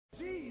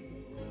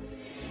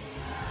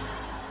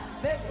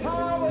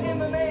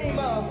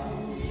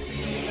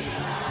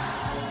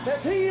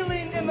There's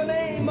healing in the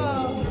name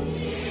of.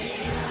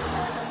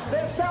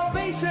 There's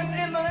salvation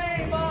in the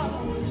name of.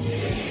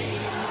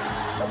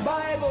 The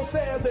Bible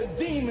says that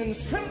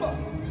demons tremble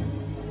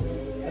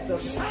at the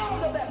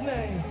sound of that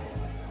name.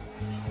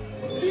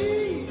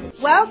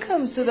 Jesus.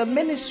 Welcome to the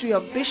ministry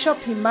of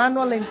Bishop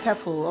Emmanuel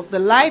Ntefo of the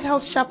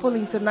Lighthouse Chapel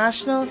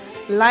International,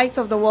 Light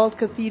of the World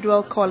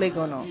Cathedral,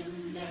 Kolegono.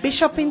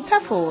 Bishop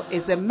Ntefo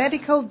is a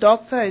medical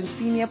doctor and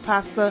senior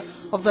pastor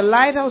of the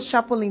Lighthouse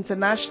Chapel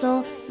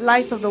International,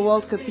 Light of the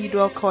World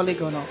Cathedral,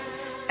 Kolegono.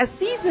 A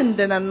seasoned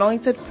and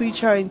anointed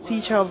preacher and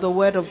teacher of the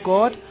Word of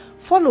God,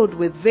 followed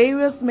with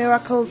various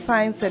miracles,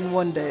 signs and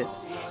wonders.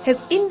 His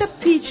in-depth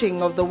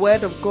teaching of the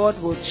Word of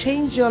God will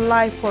change your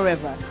life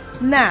forever.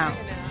 Now,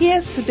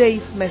 here's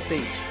today's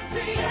message.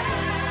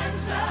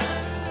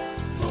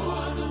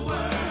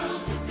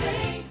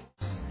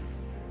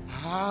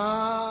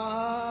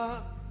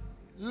 Hallelujah.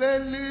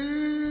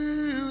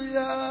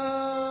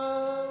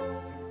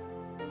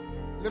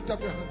 Lift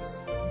up your hands.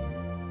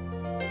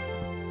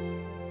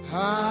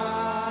 Hallelujah.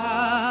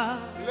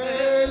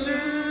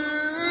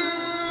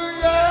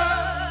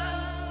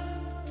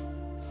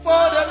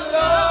 For the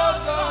Lord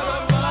God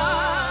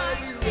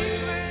Almighty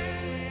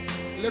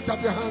reigns. Lift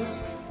up your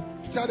hands.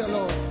 Tell the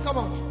Lord. Come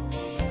on.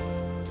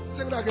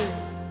 Sing it again.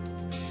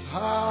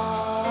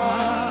 Hallelujah.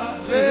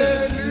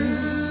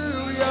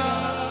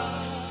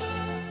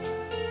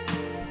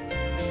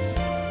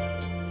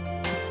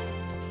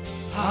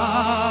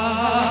 Hallelujah.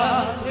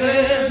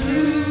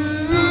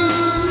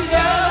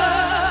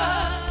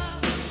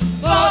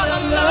 For the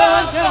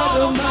Lord God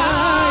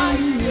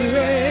Almighty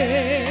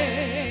reigns.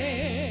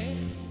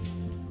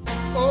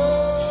 Oh.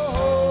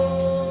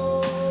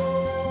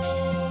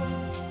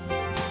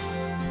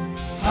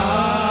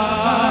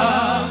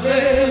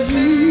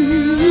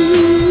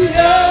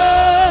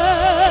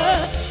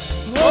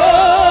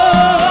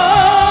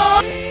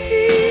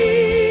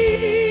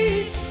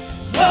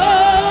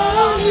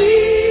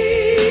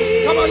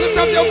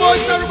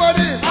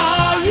 Everybody,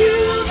 are you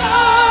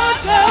Lord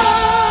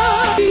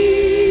God?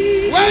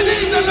 Worthy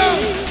is the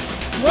Lord.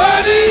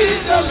 Worthy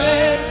is the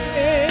Lamb.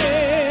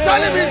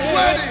 Tell him he's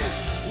worthy.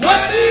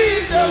 Worthy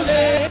is the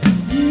Lamb.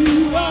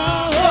 You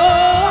are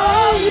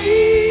holy.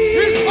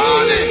 He's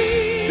holy.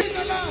 He's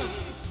the Lamb.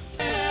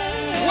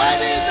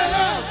 Worthy is the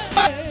Lamb.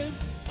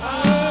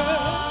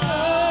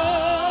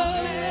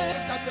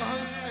 Lift up your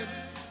hands and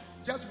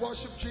just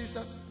worship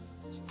Jesus.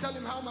 Tell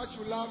him how much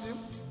you love him.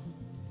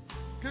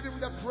 Give him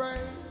the praise.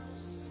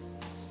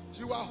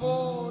 You are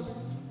holy.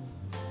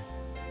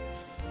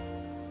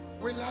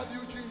 We love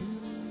you,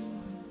 Jesus.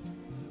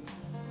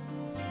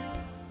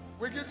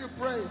 We give you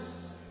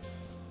praise.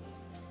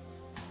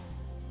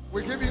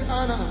 We give you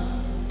honor.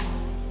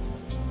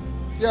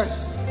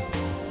 Yes.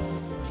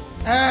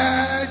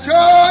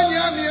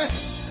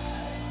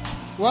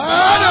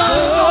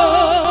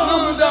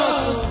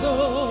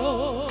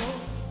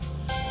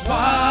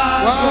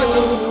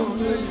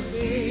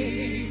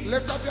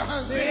 Lift up your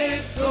hands.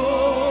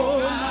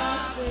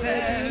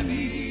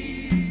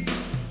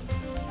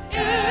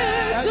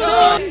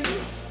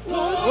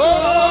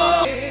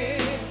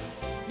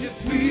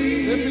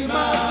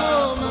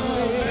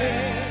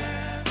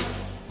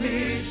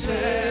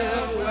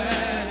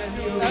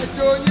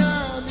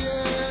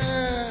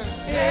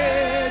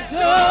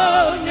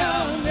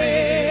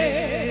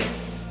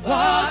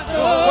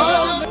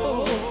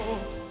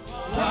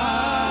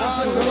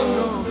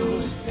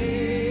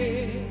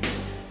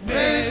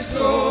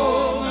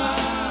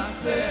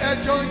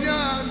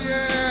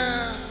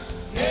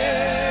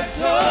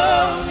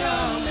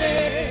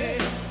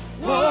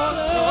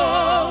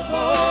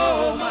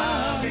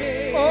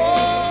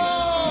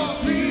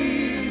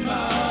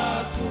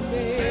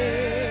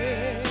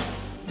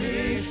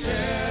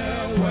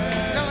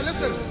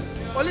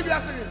 Olivia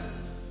singing.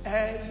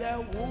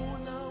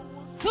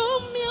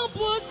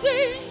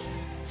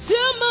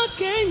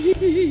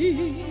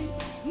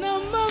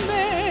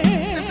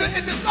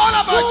 It is all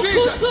about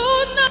Jesus.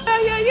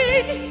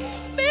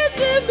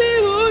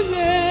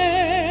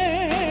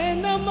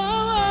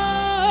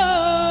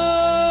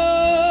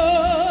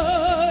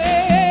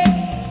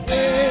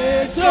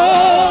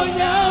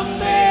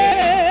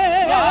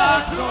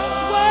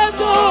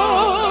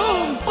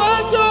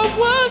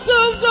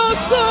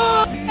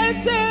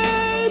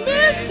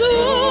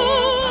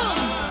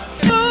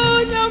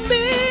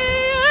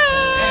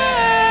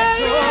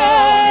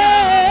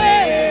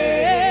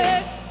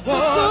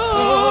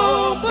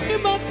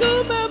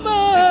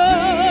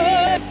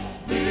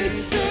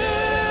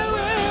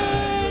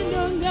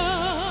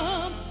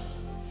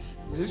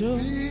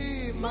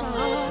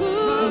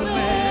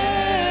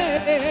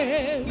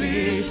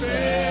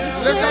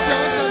 Lift up your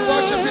hands and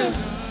worship him.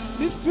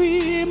 Be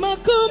free,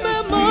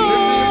 Makumemo.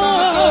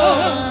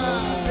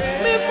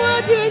 Me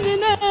mwadi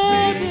na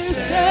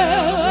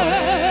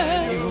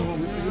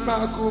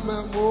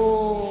Makumemo.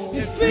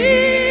 Be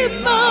free,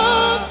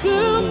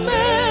 Makumem.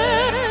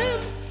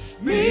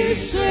 Me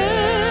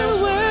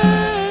sewe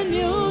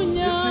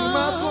nyonya.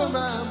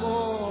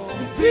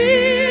 Be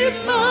free,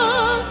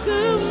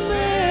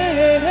 Makumem.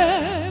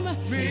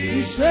 Me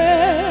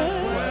sewe.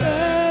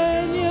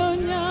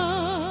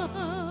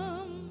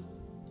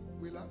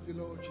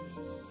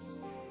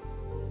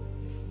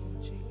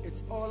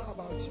 It's all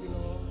about you,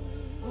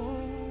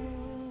 Lord.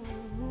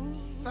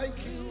 Thank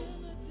you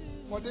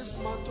for this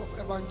month of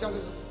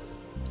evangelism.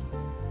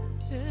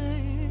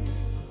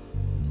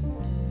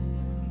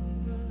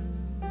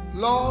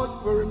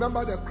 Lord, we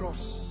remember the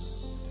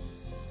cross.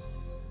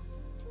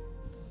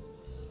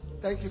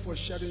 Thank you for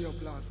shedding your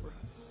blood for us.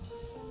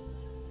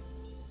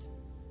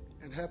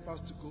 And help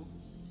us to go.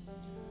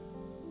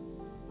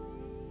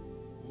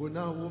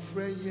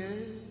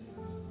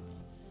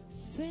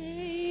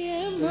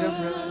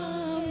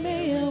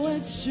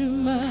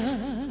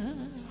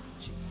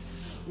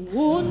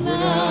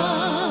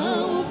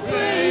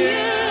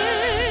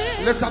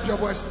 Lift up your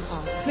voice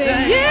now.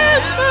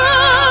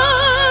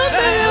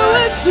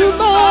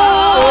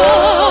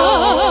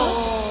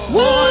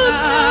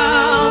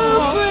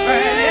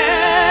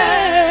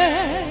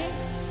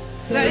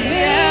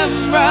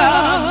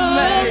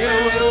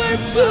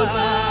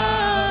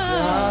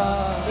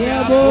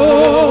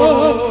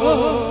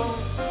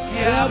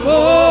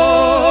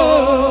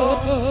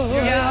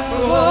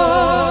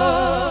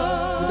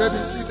 You may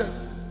be seated.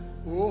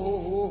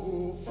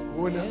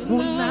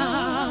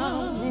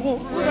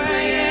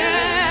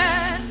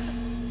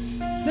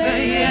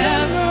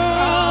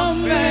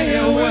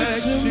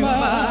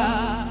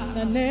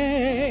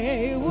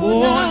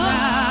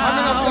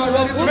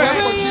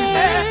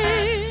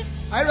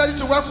 Are you ready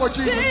to work for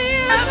Jesus?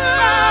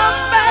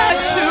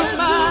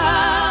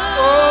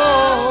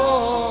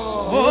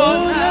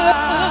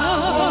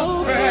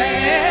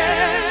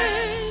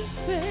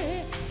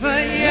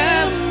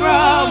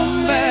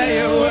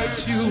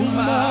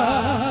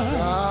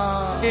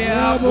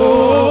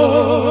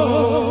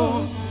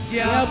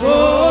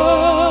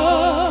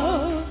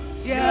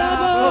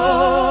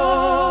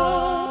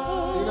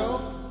 You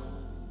know,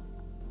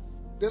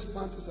 this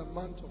month is a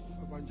month of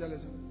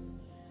evangelism.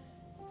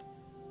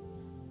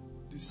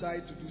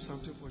 Decide to do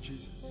something for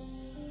Jesus.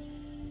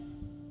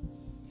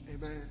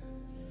 Amen.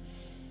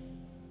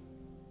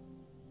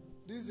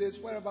 These days,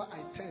 wherever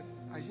I turn,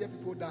 I hear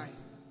people dying.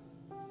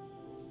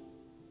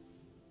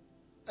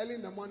 Early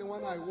in the morning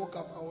when I woke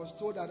up, I was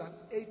told that an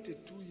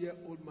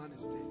 82-year-old man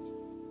is dead.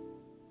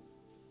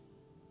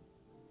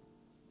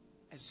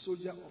 A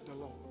soldier of the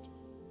Lord,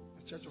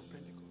 a Church of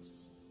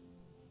Pentecost.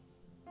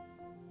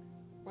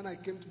 When I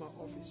came to my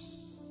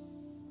office,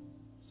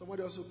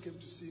 somebody also came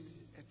to see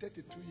me. A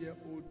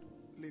 32-year-old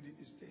lady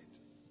is dead.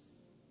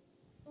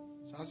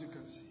 So as you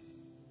can see,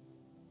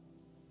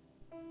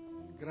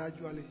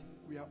 gradually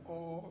we are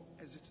all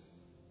exiting.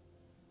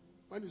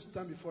 When you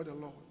stand before the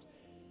Lord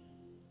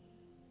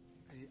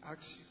and He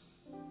asks you,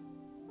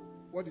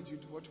 what did you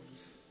do? What will you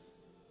say?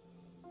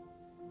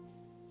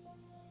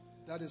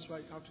 That is why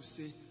you have to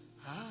say,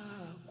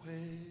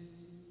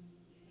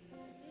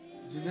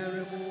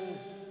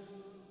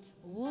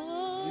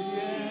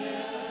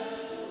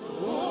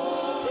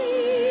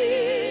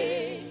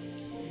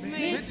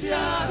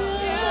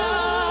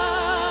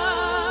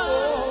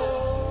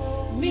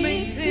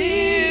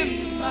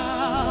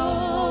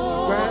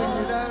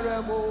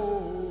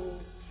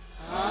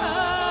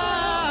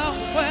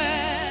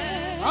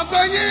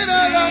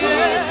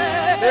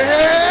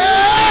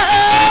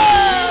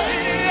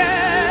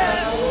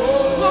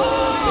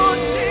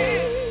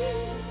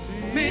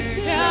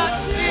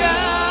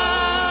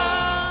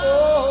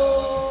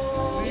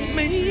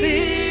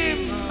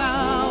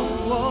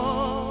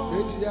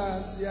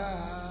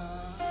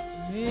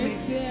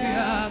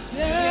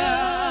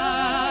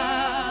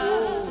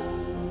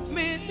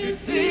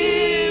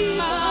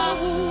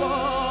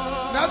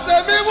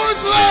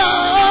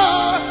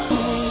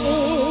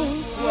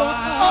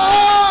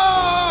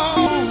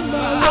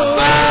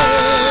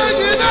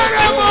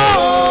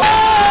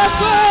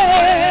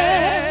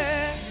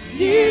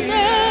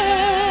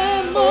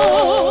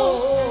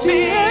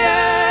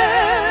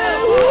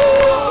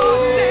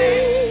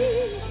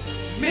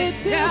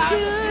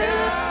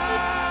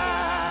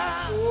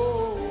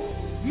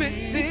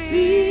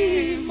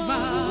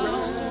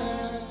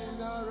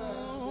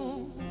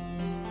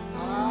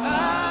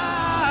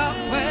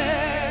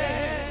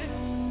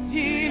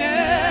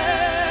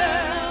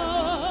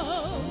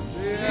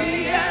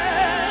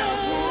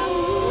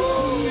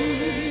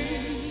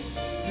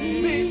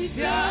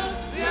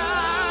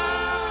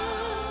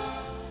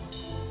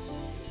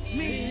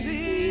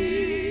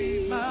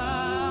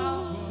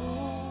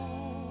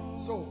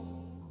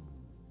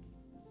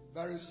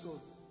 very soon,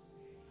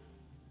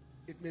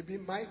 it may be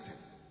my turn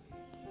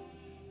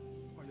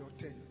or your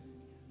turn.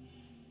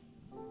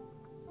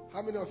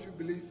 How many of you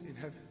believe in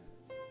heaven?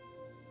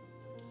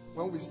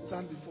 When we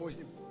stand before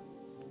Him,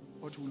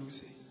 what will we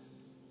say?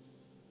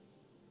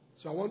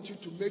 So I want you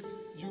to make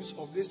use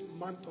of this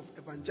month of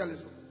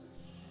evangelism.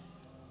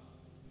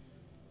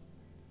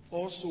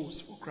 4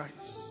 souls for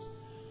Christ.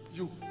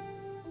 You.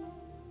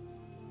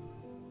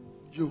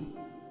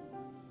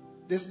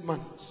 This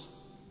month,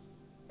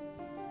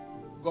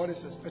 God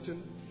is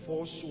expecting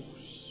 4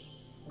 souls.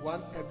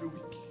 1 every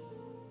week.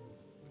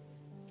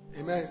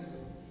 Amen.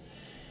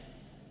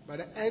 By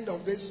the end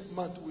of this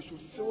month, we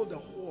should fill the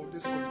whole of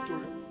this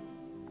auditorium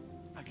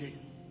again.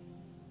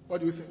 What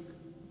do you think?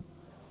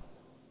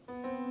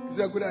 Is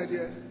that a good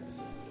idea?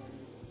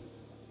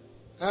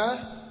 Huh?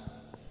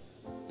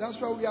 That's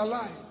why we are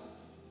alive.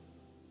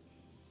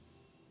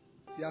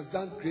 He has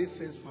done great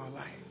things for our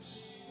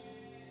lives.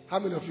 How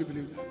many of you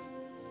believe that?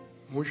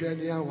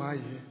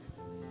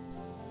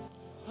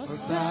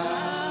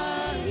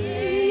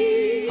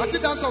 Has he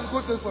done some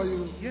good things for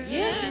you?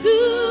 Yes.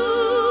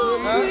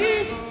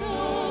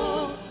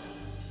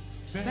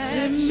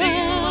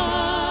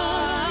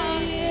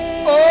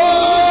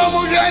 Oh,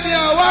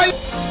 Mujania, why?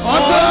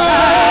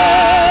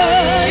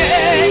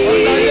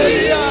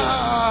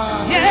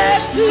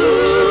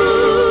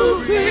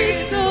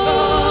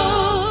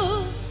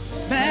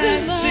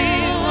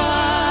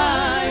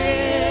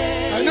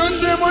 I don't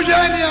say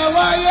Mujania,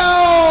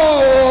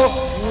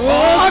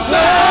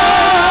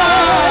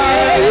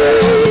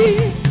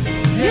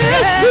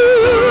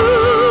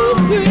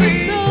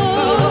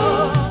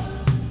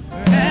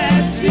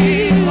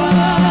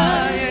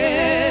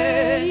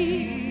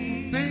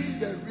 Being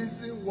the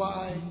reason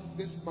why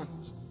this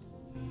month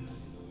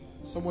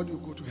somebody will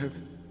go to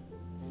heaven.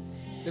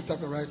 Lift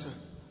up your right hand.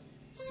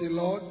 Say,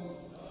 Lord,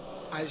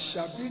 I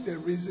shall be the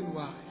reason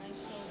why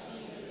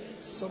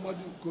somebody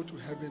will go to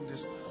heaven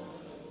this month.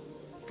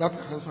 Clap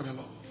your hands for the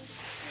Lord.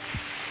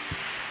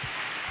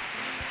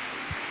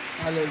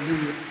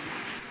 Hallelujah.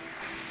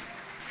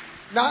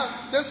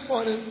 Now, this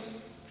morning,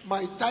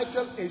 my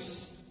title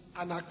is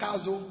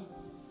Anakazo,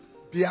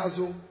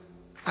 Biazo,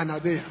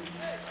 Anadea.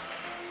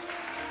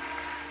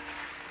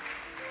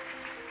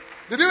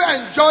 Did you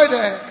enjoy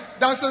the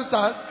dancing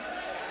stars?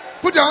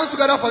 Put your hands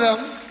together for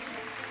them.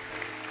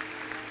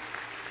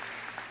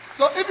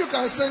 So if you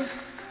can sing,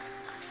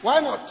 why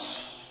not?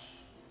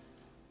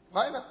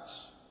 Why not?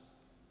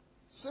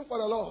 Sing for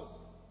the Lord.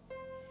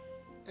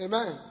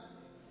 Amen.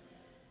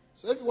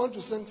 So if you want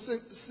to sing,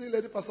 see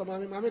Lady Pastor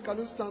Mami. Mami, can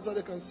you stand so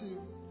they can see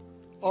you?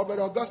 Or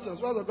Brother Augustus.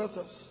 Where's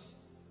Augustus?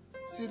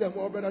 See them.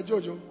 Or Brother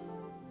Jojo.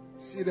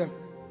 See them.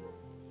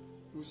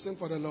 You sing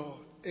for the Lord.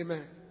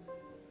 Amen.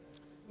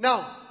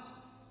 Now,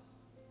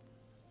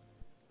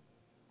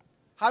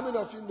 how many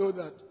of you know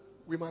that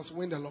we must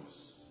win the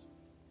loss?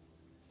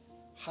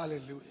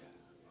 Hallelujah.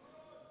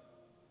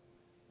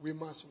 We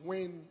must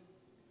win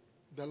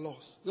the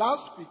loss.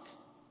 Last week,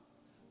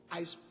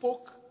 I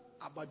spoke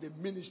about the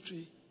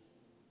ministry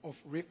of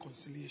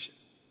reconciliation.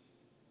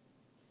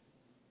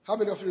 How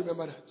many of you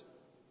remember that?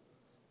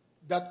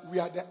 That we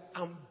are the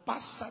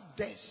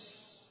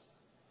ambassadors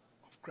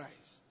of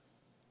Christ.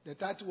 The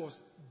title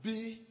was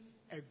Be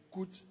a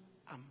Good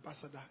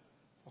Ambassador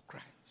for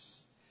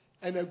Christ.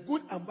 And a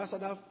good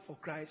ambassador for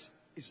Christ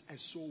is a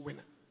soul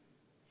winner.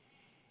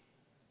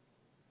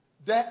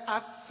 There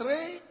are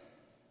 3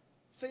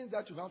 things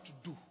that you have to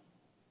do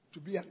to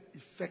be an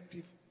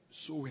effective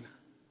soul winner.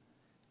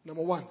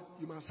 Number 1,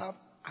 you must have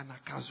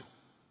anakazo.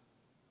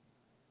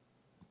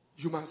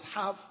 You must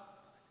have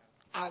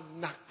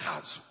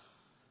anakazo.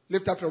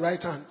 Lift up your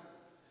right hand.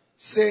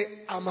 Say,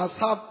 I must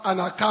have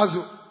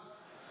anakazo.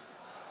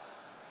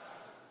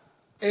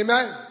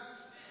 Amen.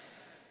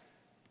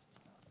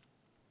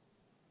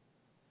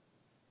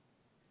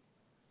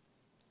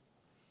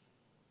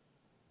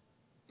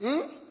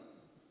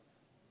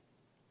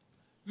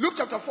 Luke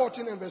chapter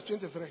 14 and verse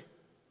 23.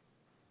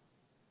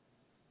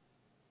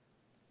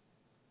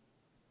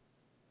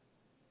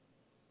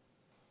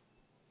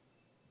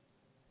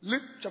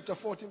 Luke chapter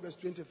 14 verse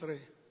 23.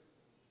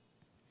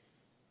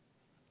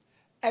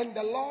 And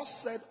the Lord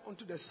said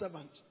unto the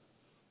servant,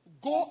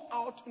 go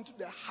out into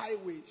the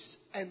highways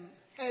and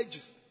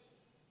hedges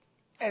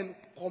and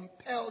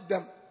compel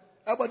them.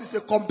 Everybody say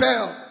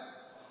compel.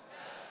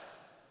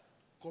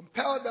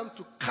 Compel them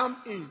to come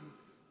in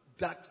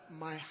that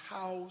my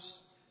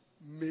house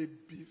may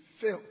be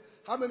filled.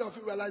 How many of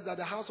you realize that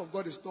the house of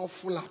God is not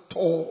full at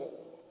all?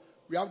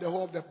 We have the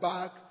whole of the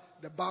back,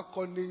 the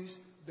balconies,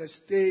 the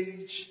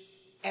stage,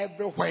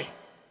 everywhere.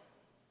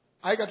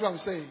 I get what I'm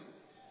saying?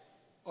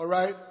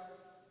 Alright?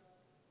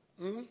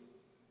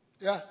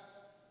 Yeah.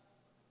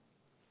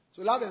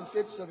 So Love and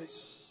Faith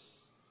service.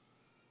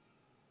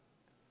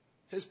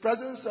 His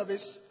present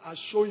service has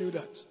shown you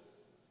that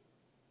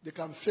they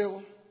can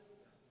fill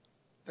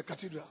the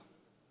cathedral.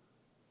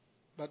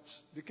 But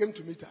they came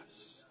to meet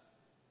us.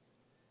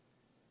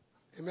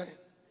 Amen.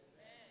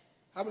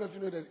 How many of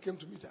you know that they came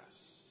to meet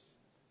us?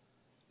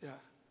 Yeah.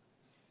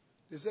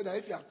 They said that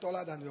if you are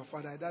taller than your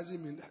father, it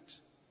doesn't mean that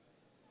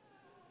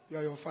you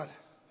are your father.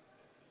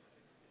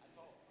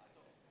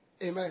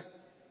 Amen.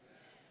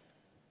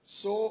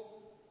 So,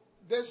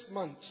 this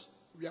month,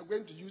 we are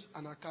going to use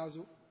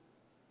Anakazo,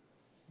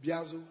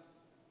 Biazo,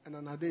 and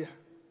Anadea,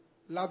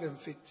 Love and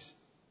Faith,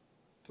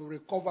 to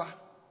recover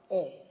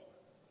all.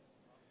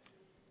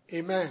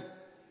 Amen.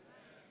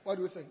 What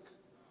do you think?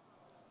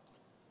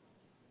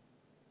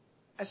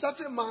 A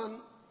certain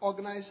man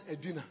organized a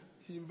dinner.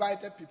 He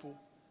invited people.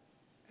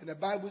 And the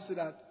Bible said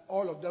that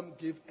all of them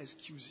gave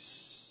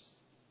excuses.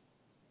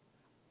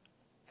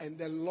 And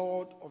the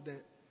Lord of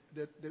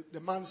the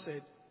man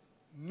said,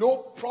 no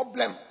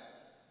problem.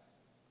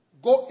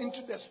 Go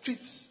into the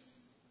streets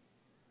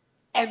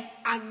and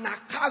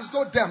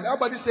anakazo them.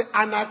 Everybody say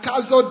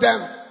anakazo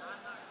them.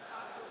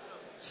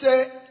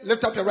 Say,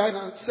 lift up your right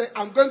hand. Say,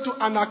 I'm going to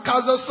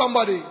anakazo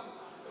somebody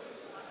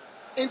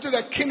into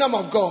the kingdom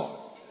of God.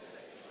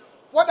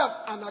 What does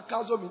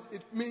anakazo mean?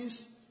 It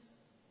means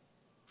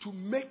to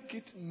make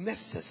it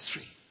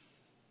necessary.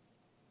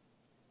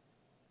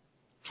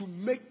 To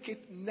make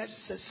it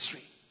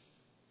necessary.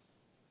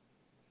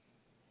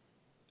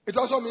 It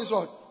also means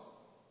what?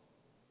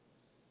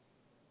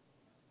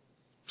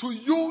 To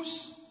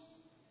use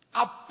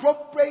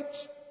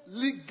appropriate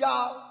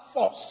legal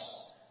force.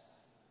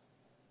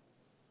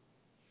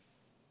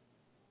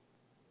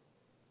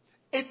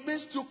 It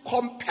means to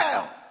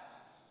compel.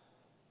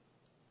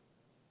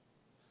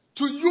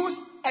 To use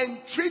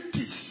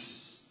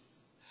entreaties.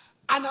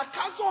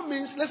 Anakazo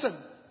means, listen,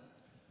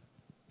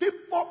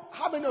 people,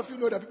 how many of you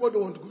know that people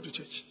don't want to go to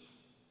church?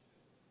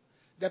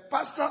 The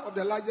pastor of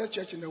the largest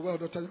church in the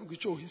world, Dr.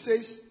 Yongicho, he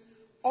says,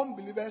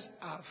 unbelievers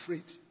are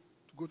afraid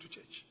to go to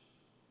church.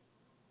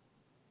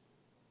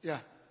 Yeah.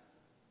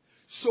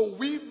 So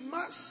we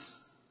must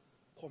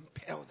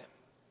compel them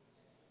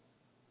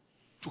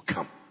to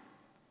come.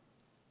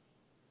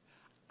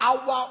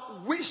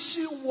 Our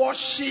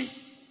wishy-washy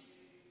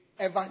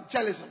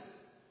evangelism.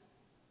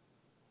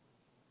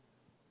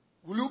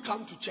 Will you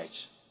come to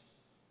church?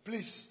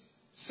 Please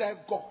serve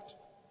God.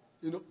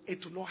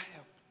 It will not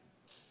help.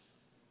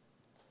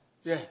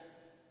 Yeah.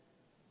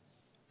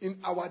 In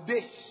our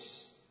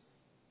days,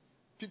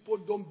 people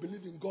don't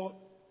believe in God.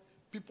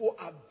 People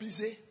are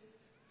busy.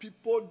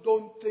 People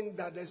don't think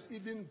that there's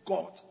even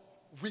God.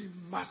 We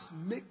must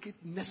make it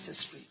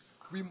necessary.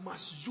 We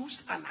must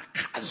use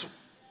anakazo.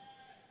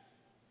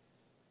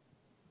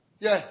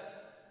 Yeah.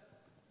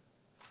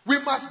 We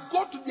must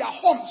go to their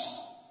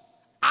homes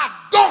at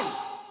dawn.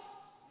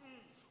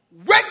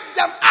 Wake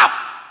them up.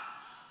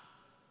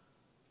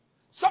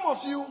 Some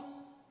of you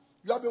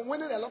have been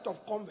winning a lot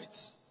of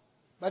converts,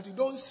 but you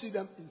don't see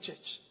them in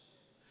church.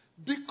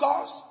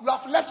 Because you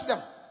have left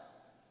them.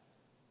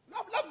 You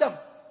have left them.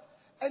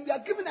 And they are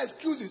giving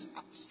excuses.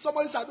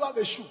 Somebody said, I don't have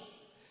a shoe.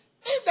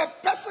 If the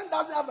person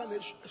doesn't have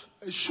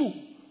a shoe,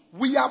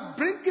 we are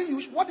bringing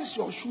you. What is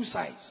your shoe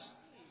size?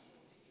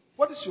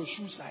 What is your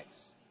shoe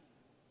size?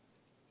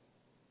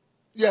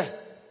 Yeah.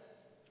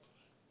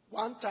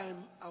 One time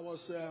I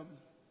was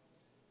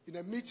in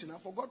a meeting. I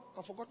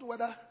forgot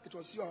whether it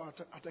was you or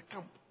at a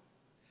camp.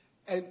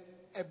 And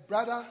a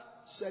brother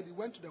said he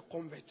went to the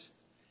convent.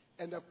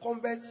 And the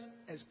convert's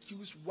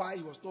excuse why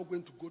he was not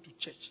going to go to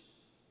church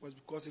was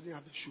because he didn't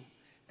have a shoe.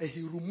 And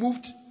he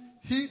removed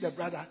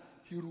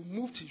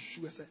his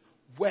shoe and said,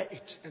 wear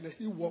it. And then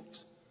he walked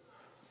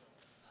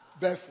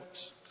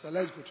barefoot. So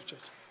let's go to church.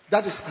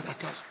 That is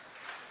anakazo.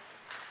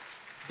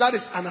 That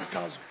is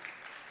anakazo.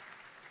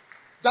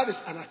 That is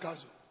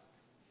anakazo.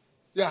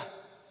 Yeah.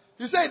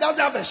 You say he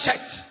doesn't have a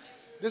shirt.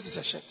 This is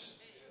a shirt.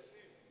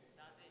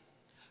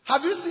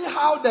 Have you seen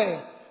how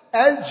the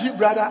LG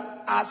brother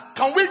asked,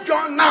 can we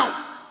join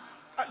now?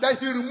 Then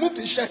he removed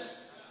his shirt.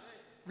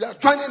 We are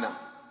joining now.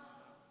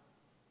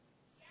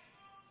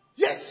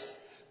 Yes.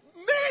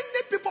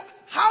 Many people.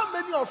 How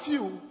many of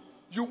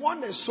you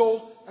want a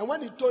soul, and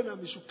when he told them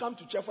he should come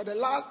to church for the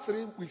last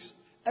 3 weeks,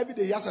 every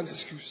day he has an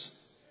excuse.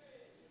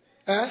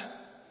 Has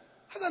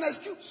an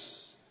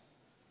excuse.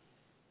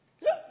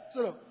 Yeah.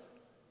 So,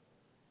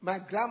 my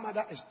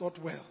grandmother is not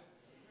well.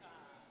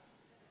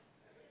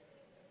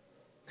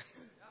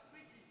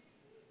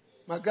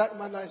 My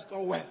grandmother is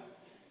not well.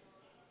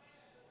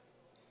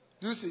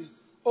 Do you see?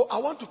 Oh, I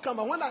want to come.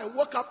 And when I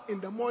woke up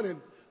in the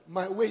morning,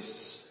 my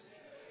waist.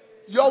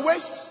 Your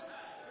waist?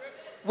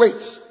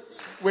 Wait.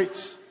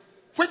 Which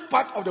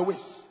part of the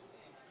waist?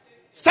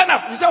 Stand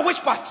up. You say which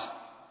part?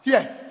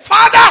 Here.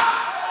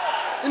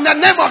 Father, in the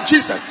name of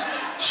Jesus.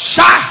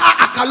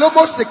 Shaha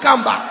akalomo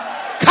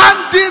sekamba.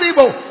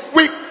 Kandiribo.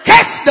 We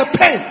curse the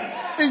pain.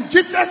 In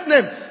Jesus'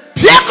 name.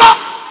 Pieko.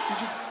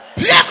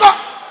 Pieko.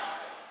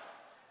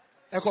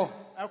 Echo.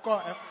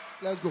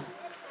 Let's go.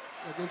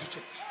 We are going to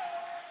church.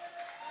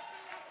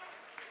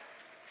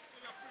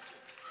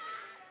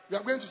 We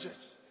are going to church.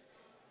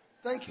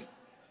 Thank you.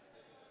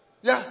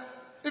 Yeah.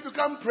 If you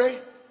can't pray,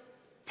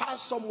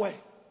 pass somewhere.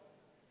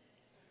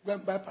 Go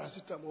and buy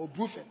paracetamol or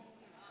brufen.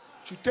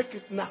 You take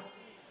it now.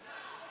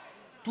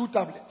 2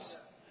 tablets.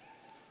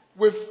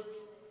 With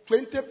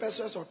 20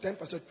 pesos or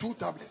 10%, 2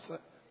 tablets.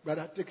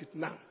 Brother, take it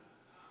now.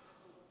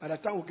 By the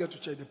time we get to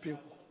church, the pain.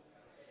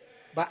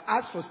 But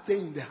ask for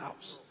staying in the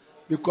house.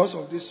 Because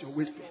of this, your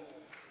waist pain.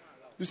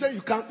 You say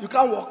you can't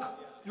walk.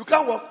 You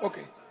can't walk.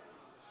 Okay.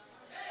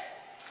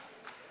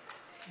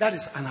 That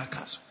is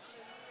anakazo.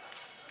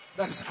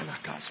 That is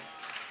anakazo.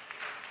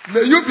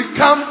 May you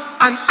become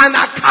an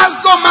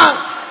anakazo man.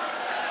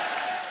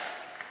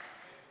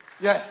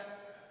 Yeah.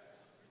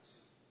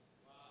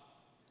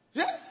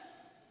 Yeah.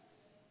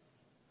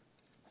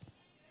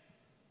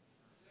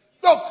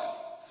 Look,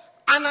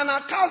 an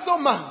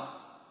anakazo man.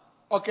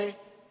 Okay.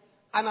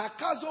 An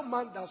anakazo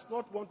man does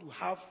not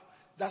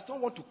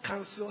want to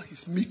cancel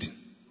his meeting.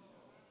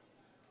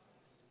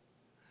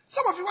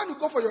 Some of you, when you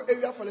go for your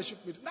area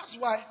fellowship meeting, that's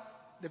why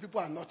the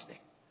people are not there.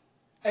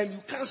 And you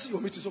cancel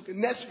your meetings, okay,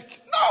 next week.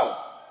 No!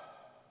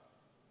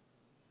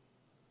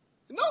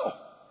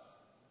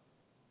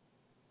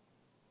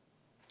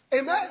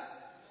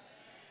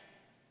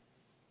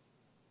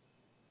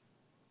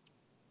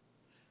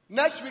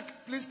 next week,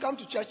 please come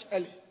to church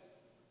early.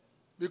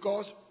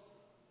 Because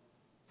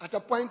at a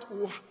point,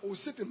 we'll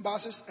sit in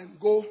buses and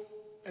go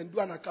and do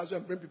an akazo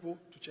and bring people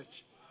to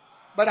church.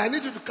 But I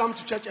need you to come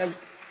to church early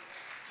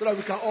so that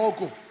we can all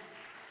go.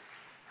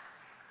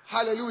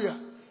 Hallelujah.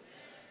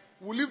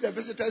 We'll leave the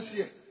visitors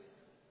here.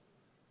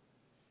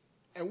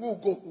 And we'll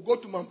go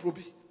to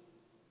Mamprobi.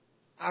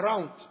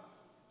 Around.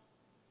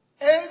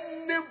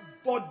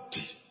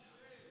 Anybody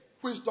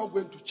who is not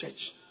going to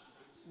church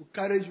will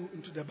carry you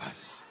into the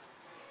bus.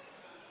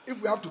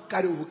 If we have to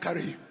carry, we'll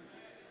carry you.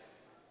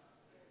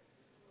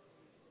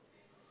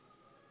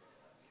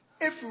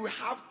 If we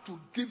have to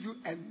give you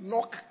a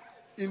knock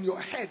in your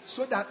head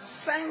so that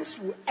sense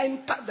will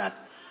enter that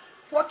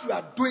what you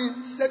are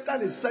doing,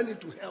 Satan is sending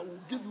to hell, will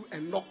give you a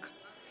knock.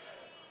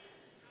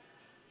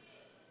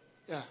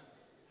 Yeah.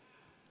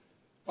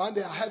 One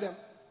day I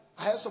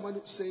heard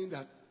someone saying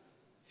that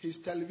his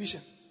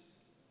television,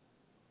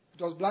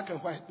 it was black and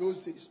white, those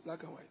days,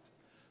 black and white.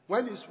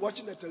 When he's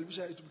watching the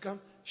television, it will become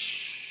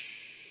shh.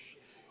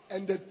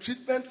 And the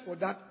treatment for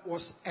that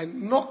was a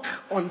knock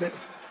on the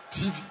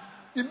TV.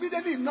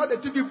 Immediately, not the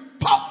TV,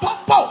 pop,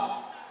 pop,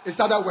 pop. It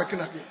started working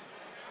again.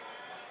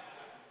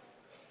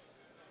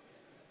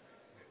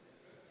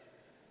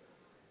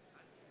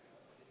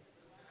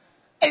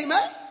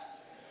 Amen?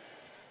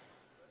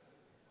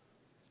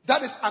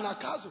 That is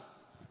anakazo.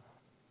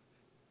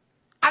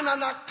 An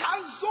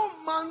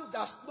anakazo man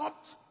does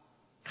not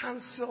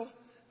cancel.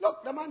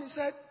 Look, the man, he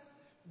said,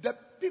 the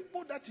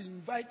people that he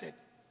invited,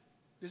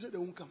 they said they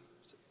won't come.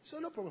 So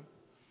no problem.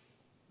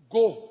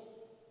 Go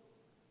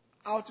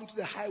out into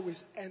the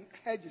highways and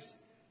hedges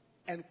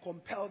and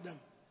compel them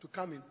to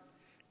come in.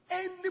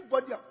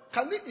 Anybody,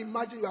 can you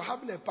imagine you are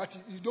having a party,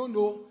 you don't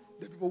know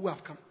the people who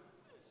have come?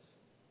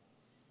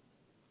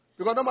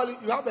 Because normally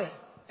you have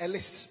a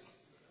list.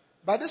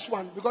 But this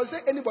one, because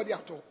say anybody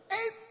at all.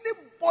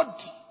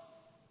 Anybody.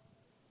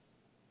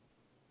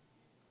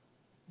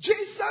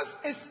 Jesus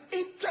is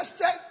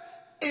interested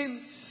in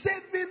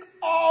saving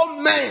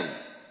all men.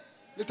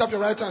 Lift up your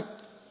right hand.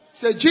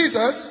 Say,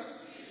 Jesus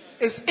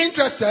is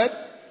interested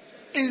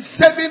in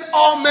saving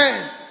all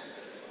men.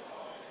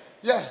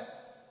 Yeah.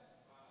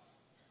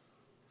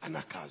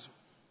 Anakazo.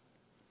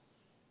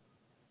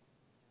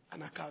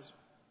 Anakazo.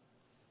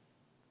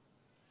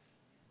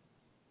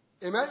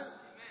 Amen?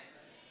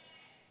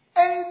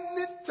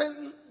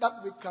 Anything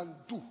that we can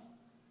do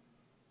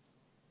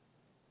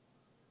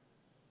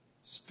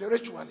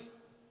spiritually,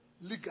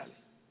 legally,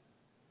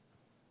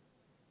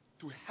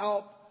 to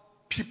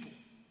help people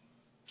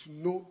to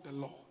know the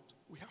Lord,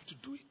 we have to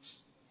do it.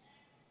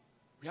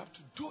 We have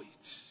to do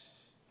it.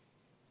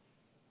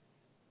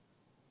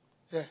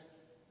 Yeah.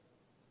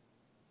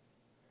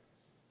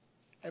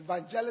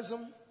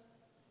 Evangelism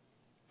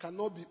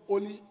cannot be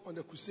only on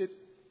the crusade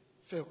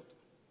field.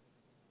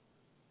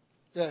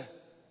 Yeah.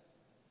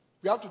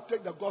 We have to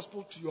take the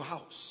gospel to your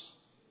house.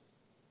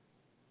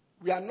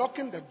 We are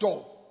knocking the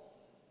door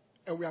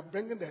and we are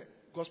bringing the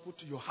gospel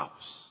to your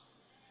house.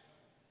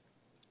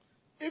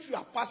 If you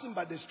are passing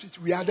by the street,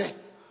 we are there.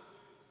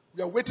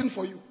 We are waiting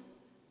for you.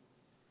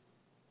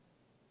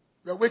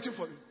 We are waiting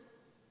for you.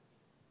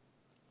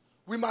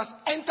 We must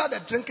enter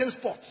the drinking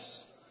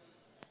spots.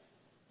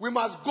 We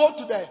must go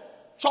to the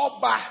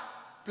chop bar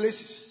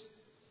places.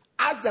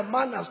 As the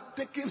man has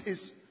taken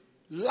his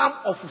lamp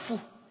of fufu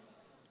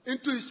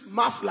into his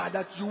muffler,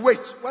 that you wait.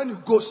 When he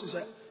goes, he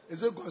said,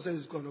 is it gone? Say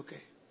it's gone.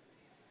 Okay.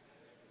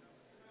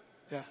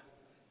 Yeah.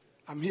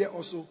 I'm here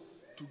also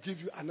to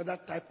give you another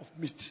type of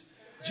meat.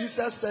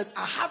 Jesus said,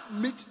 I have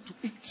meat to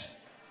eat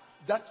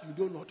that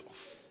you know not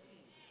of.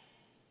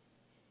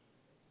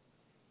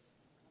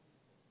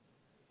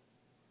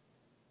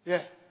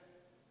 Yeah.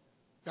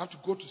 We have to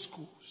go to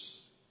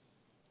schools.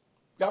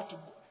 We have to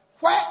go.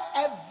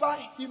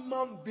 Wherever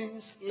human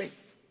beings live,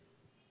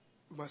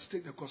 we must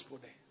take the gospel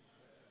there.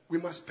 We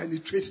must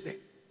penetrate there.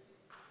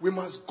 We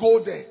must go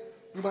there.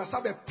 We must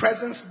have a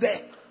presence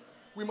there.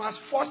 We must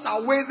force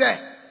our way there.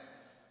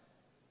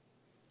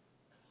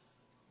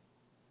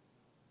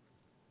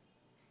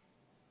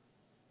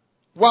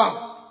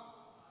 Wow.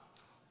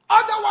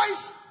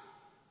 Otherwise,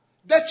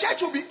 the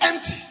church will be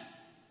empty.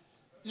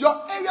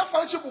 Your area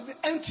fellowship will be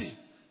empty.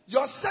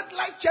 Your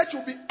satellite church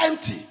will be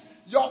empty.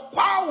 Your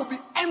choir will be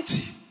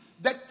empty.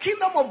 The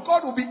kingdom of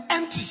God will be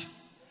empty.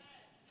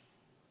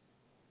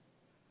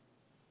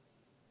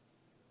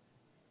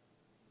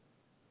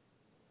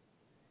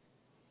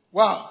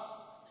 Wow.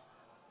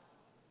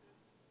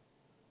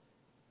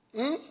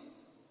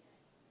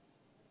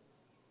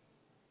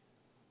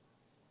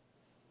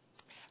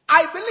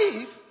 I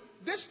believe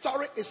this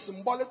story is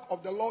symbolic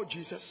of the Lord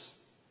Jesus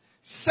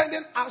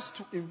sending us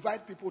to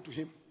invite people to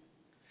him.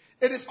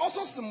 It is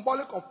also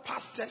symbolic of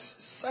pastors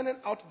sending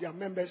out their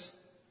members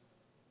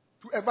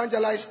to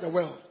evangelize the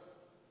world.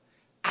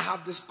 I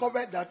have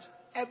discovered that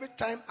every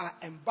time I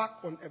embark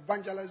on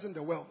evangelizing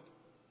the world,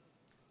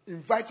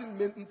 inviting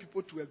many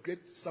people to a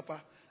great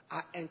supper,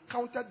 I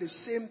encountered the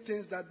same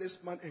things that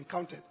this man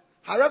encountered.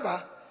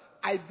 However,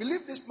 I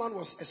believe this man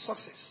was a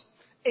success.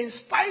 In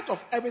spite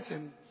of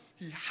everything,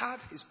 he had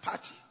his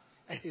party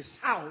and his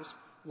house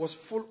was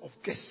full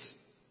of guests.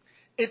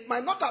 It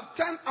might not have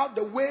turned out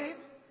the way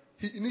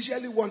he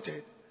initially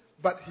wanted,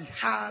 but he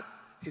had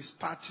his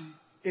party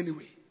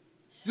anyway.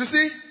 You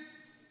see,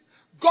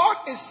 God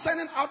is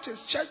sending out his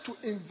church to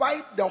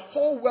invite the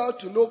whole world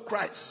to know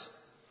Christ.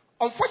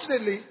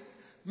 Unfortunately,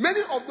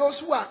 many of those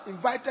who are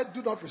invited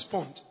do not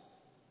respond.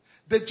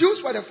 The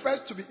Jews were the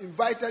first to be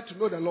invited to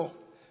know the Lord,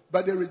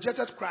 but they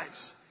rejected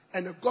Christ,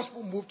 and the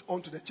gospel moved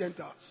on to the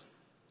Gentiles.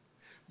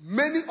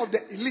 Many of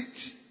the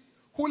elite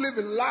who live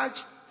in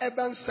large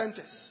urban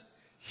centers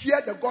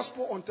hear the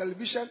gospel on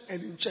television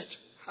and in church.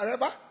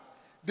 However,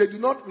 they do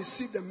not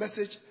receive the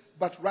message,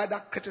 but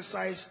rather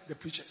criticize the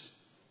preachers.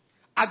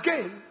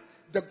 Again,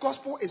 the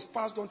gospel is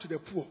passed on to the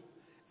poor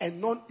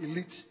and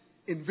non-elite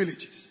in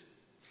villages.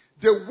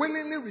 They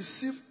willingly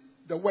receive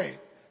the word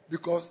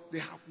because they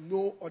have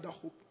no other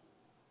hope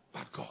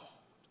but God.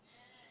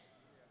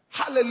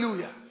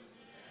 Hallelujah.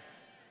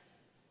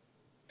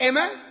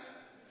 Amen.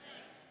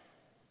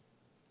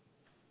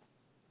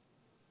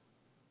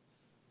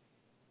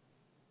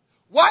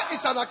 Why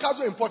is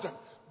anakazo important?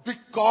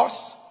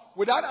 Because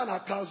without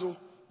anakazo,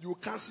 you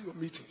can't see your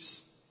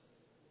meetings.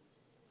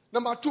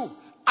 Number 2,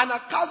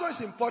 anakazo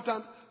is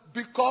important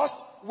because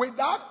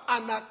without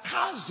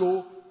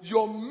anakazo,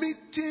 your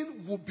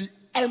meeting will be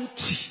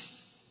empty.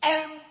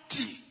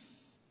 Empty.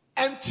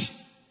 Empty.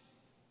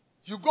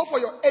 You go for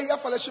your area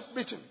fellowship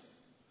meeting,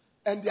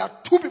 and there are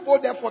 2 people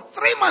there for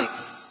 3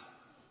 months.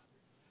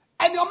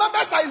 And your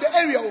members are in the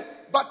area,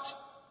 but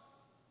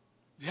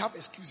they have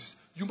excuses.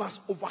 You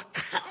must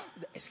overcome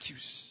the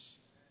excuse.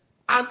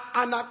 An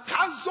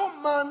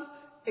anakazo man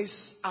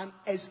is an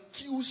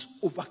excuse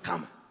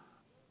overcomer.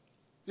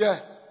 Yeah.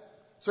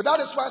 So that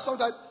is why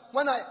sometimes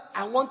when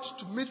I want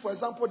to meet, for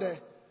example,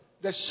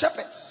 the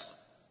shepherds,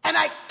 and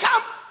I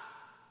come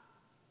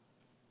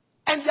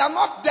and they are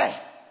not there,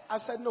 I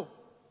said, no,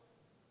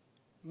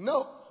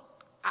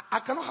 I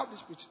cannot have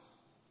this meeting.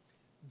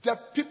 The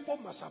people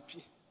must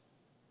appear.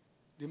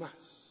 They must.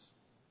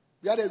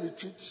 We had a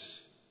retreat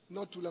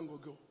not too long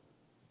ago.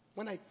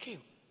 When I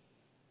came,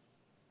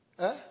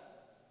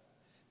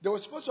 there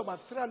was supposed to be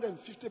about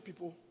 350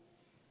 people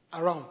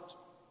around.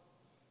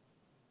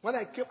 When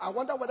I came, I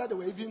wonder whether there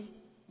were even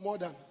more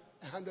than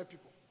 100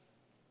 people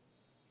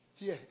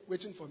here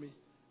waiting for me.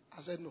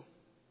 I said, no.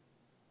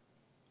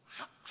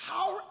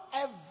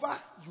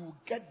 However you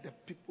get the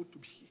people to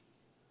be here.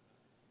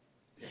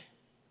 Yeah.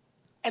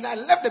 And I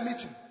left the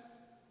meeting.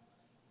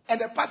 And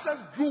the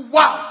pastors grew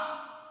wild.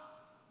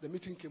 The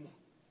meeting came on.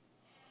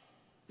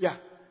 Yeah.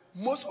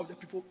 Most of the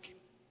people came.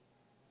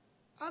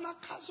 And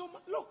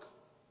look.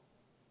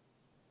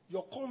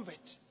 Your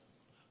convert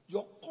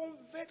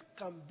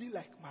can be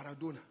like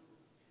Maradona.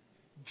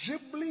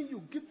 Dribbling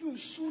you, give you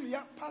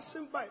Sulia,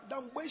 passing by,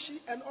 Dambeshi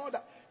and all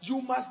that.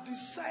 You must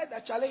decide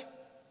actually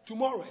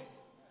tomorrow.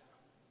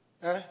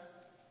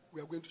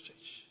 We are going to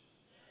church.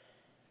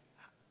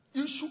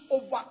 You should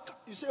overcome.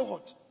 You say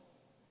what?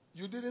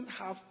 You don't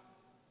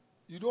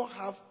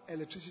have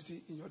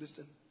electricity in your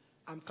distance.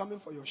 I'm coming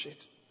for your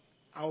shirt.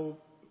 I'll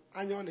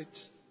iron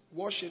it,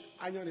 wash it,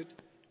 iron it,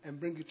 and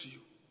bring it to you.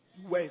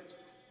 You wear it.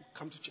 You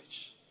come to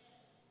church.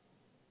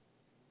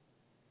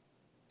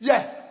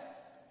 Yeah.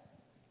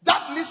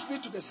 That leads me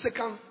to the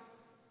second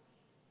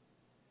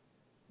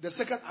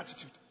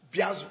attitude,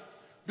 biazo.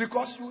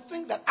 Because you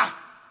think that,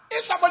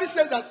 if somebody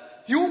says that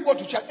he won't go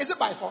to church, is it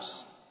by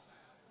force?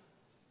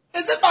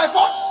 Is it by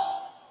force?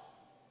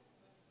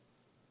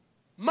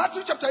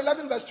 Matthew chapter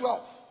 11 verse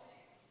 12.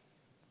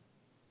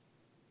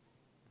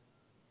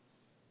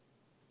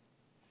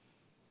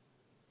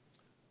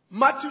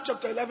 Matthew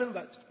chapter 11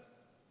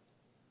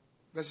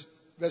 verse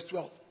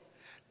 12.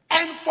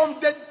 And from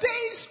the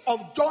days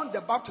of John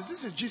the Baptist,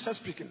 this is Jesus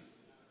speaking,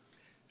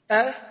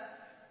 the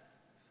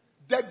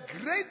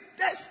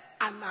greatest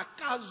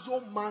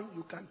anakazo man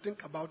you can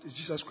think about is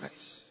Jesus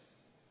Christ.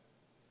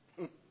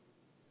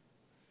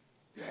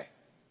 Yeah.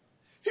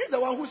 He's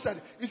the one who said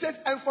it. He says,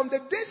 and from the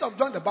days of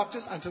John the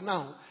Baptist until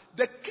now,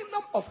 the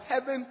kingdom of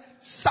heaven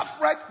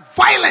suffered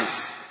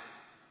violence,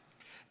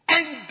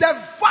 and the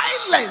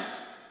violent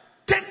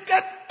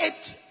taketh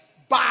it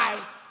by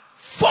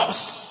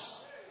force.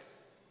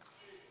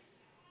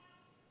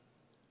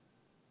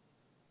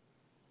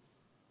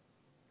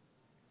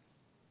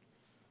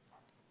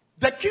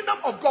 The kingdom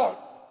of God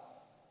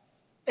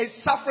is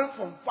suffering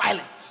from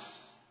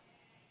violence.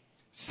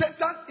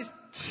 Satan is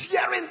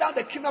tearing down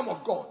the kingdom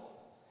of God.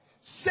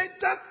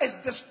 Satan is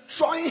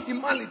destroying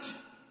humanity.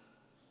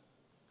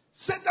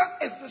 Satan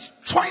is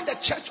destroying the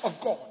church of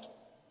God.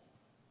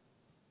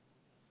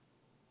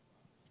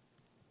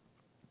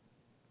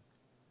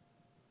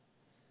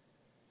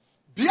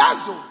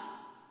 Biazo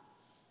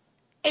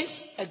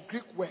is a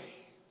Greek word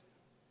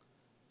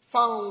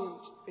found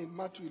in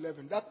Matthew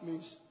 11. That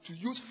means to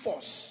use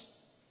force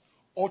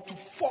or to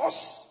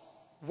force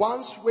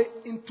one's way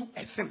into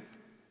a thing.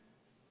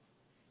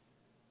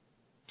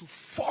 To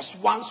force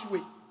one's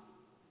way.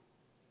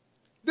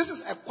 This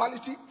is a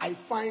quality I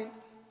find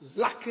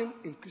lacking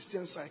in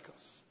Christian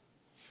cycles.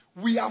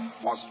 We are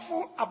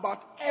forceful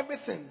about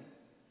everything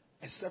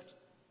except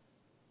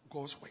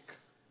God's work.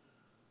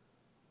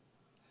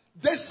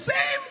 The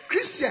same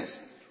Christians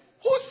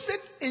who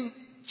sit in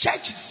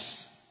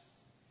churches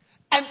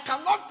and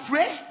cannot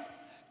pray,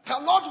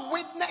 cannot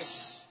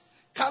witness,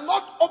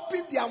 cannot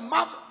open their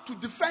mouth to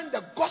defend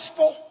the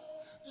gospel,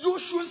 you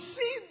should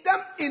see them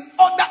in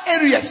other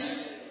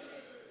areas.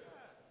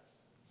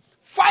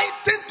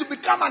 Fighting to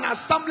become an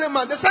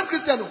assemblyman. The same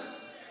Christian.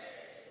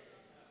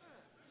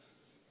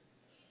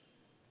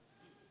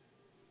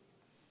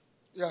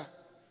 Yeah.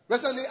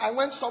 Recently I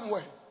went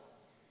somewhere,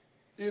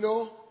 and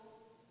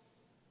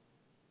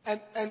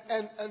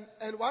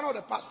one of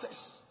the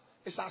pastors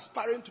is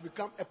aspiring to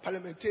become a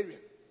parliamentarian.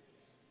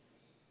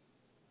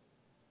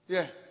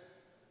 Yeah.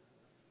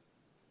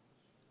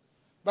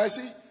 But you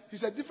see,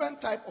 he's a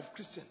different type of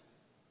Christian.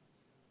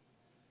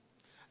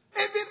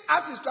 Even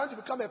as he's trying to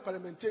become a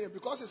parliamentarian,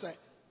 because he's a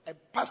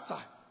pastor,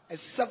 a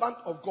servant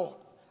of God,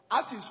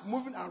 as he's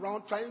moving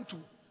around trying to,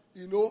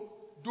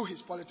 do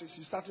his politics,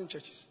 he's starting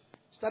churches.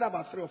 He started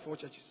about 3 or 4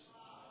 churches.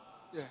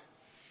 Yeah.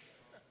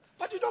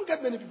 But you don't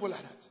get many people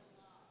like that.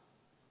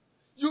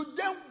 You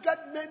don't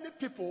get many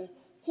people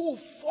who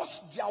force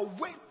their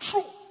way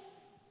through.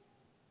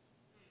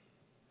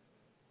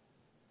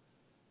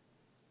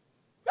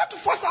 We have to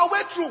force our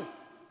way through.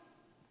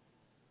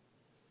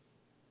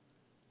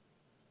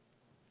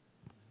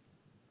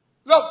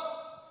 Look,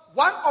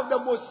 one of the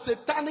most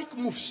satanic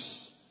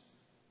moves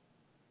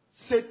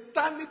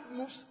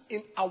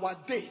in our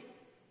day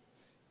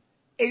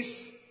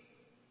is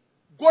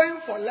going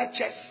for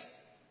lectures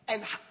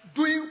and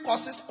doing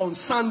courses on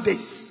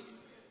Sundays.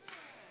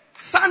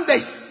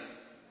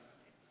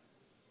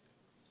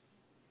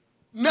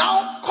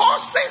 Now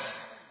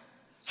courses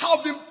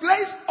have been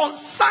placed on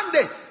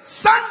Sunday.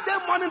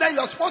 Sunday morning that you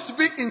are supposed to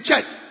be in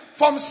church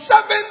from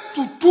 7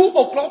 to 2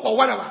 o'clock or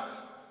whatever.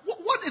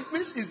 What it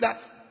means is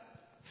that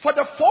for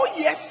the 4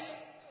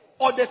 years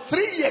or the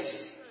 3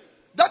 years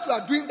that you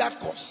are doing that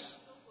course,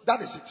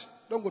 that is it.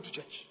 Don't go to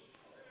church.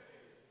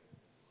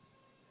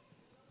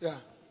 Yeah.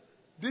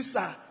 These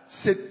are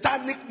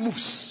satanic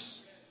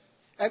moves.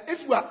 And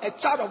if you are a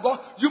child of God,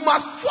 you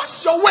must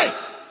force your way.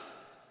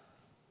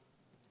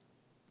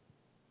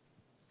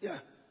 Yeah.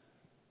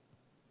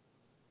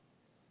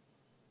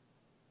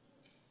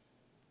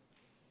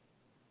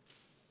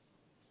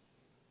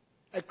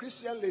 A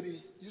Christian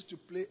lady used to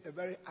play a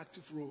very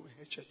active role in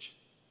her church.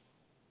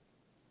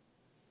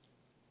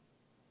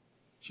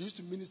 She used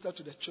to minister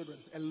to the children,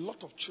 a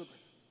lot of children.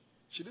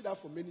 She did that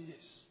for many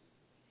years.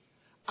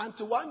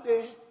 Until one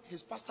day,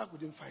 his pastor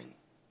couldn't find him.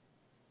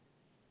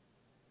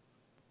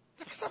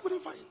 The pastor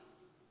couldn't find him.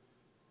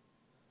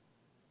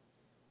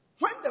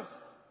 When the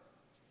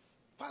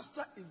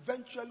pastor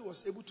eventually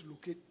was able to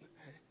locate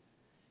her,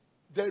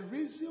 the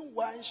reason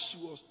why she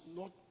was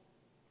no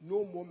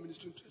more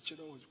ministering to the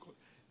children was because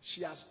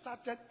she had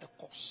started a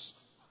course.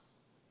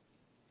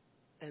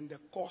 And the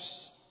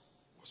course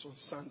was on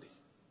Sunday.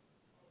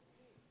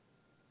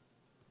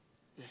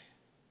 Yeah.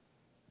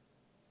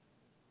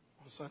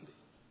 On Sunday.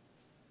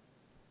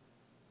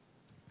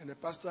 And the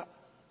pastor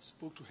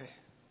spoke to her.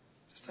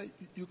 Sister,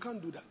 you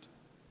can't do that.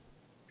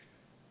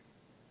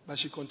 But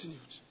she continued.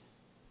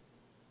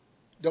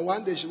 Then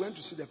one day she went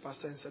to see the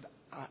pastor and said,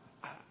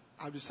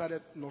 I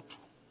decided not to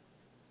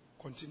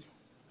continue.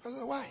 I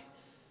said, why?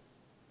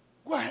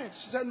 Go ahead.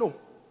 She said, no.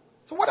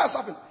 So what has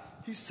happened?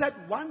 He said,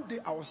 one day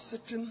I was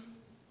sitting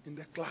in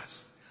the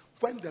class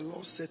when the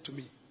Lord said to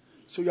me,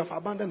 so you have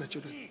abandoned the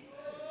children.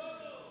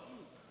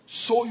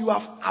 So you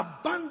have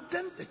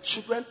abandoned the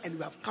children and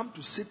you have come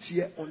to sit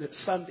here on a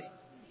Sunday.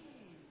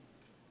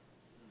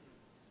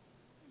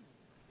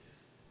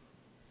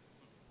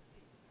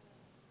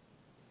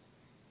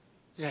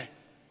 Yeah.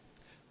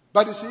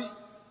 But you see,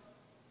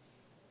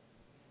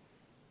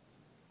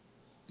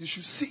 you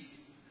should see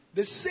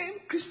the same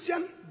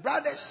Christian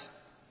brothers,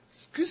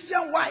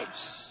 Christian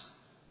wives,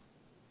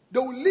 they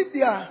will leave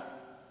their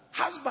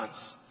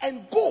husbands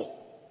and go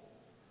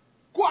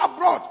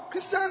abroad.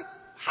 Christian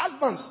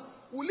husbands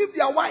will leave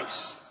their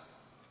wives.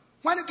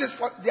 When it is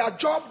for their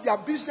job, their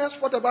business,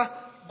 whatever,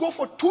 go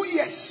for 2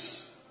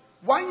 years,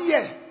 1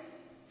 year,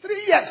 3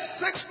 years,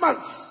 6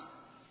 months,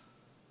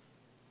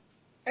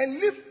 and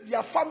leave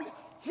their family.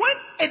 When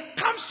it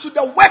comes to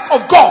the work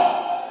of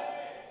God,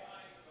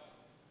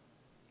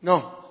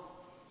 no,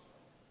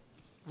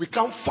 we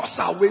can't force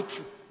our way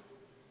through.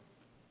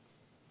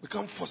 We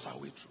can't force our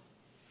way through.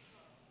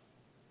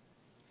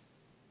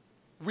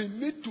 We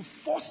need to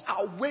force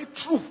our way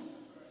through.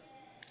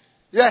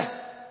 Yeah.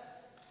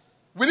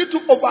 We need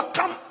to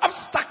overcome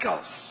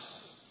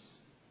obstacles.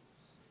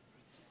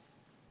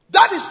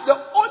 That is the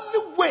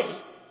only way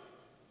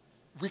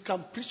we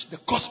can preach the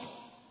gospel.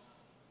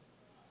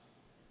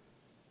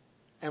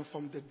 And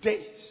from the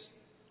days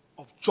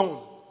of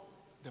John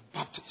the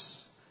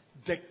Baptist,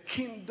 the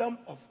kingdom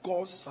of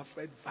God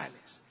suffered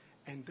violence,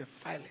 and the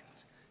violent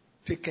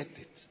taketh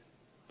it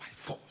by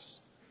force.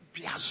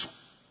 Biazo.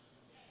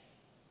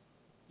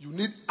 You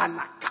need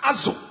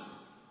anakazo,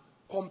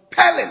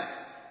 compelling,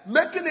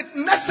 making it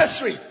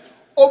necessary,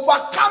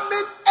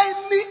 overcoming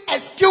any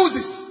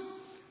excuses,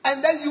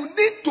 And then you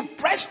need to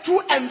press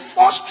through and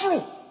force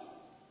through.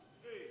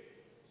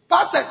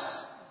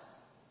 Pastors.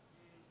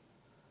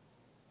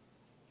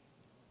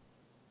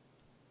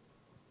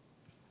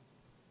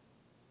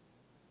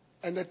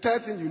 And the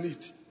third thing you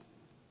need,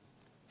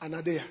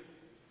 Anadea.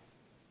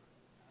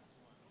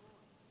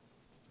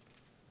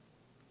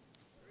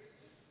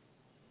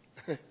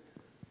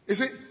 You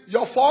see,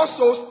 your 4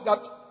 souls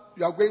that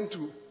you are going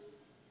to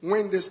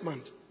win this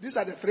month, these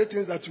are the 3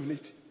 things that you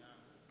need.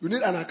 You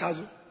need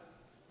Anakazo,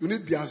 you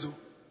need Biazo,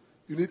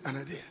 you need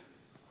Anadea.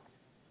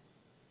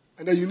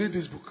 And then you need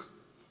this book.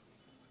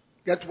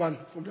 Get one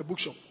from the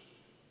bookshop.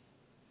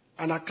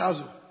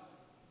 Anakazo,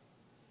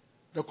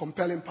 The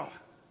Compelling Power.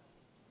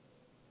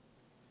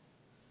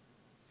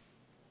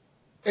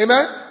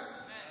 Amen?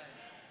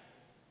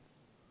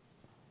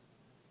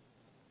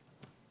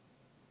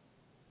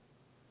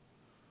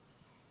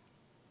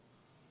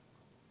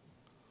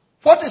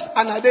 What is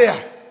Anadea?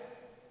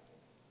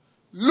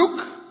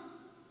 Luke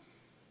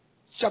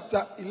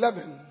chapter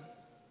 11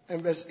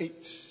 and verse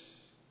 8.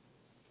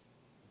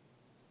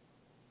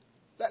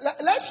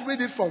 Let's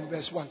read it from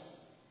verse 1.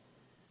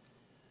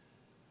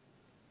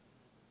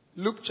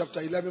 Luke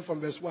chapter 11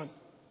 from verse 1.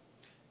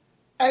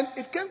 And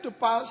it came to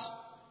pass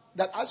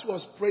that as he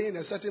was praying in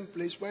a certain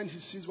place, when he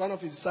sees one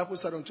of his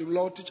disciples said unto him,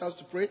 Lord, teach us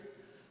to pray,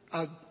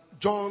 as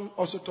John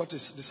also taught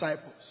his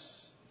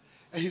disciples.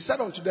 And he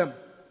said unto them,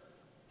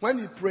 when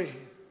you pray,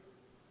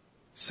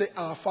 say,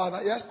 Our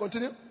Father. Yes,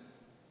 continue.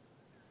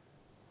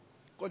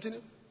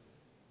 Continue.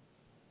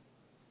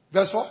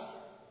 Verse 4.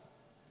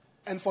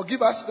 And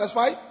forgive us. Verse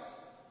 5.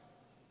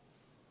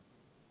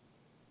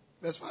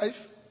 Verse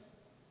 5.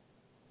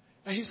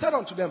 And he said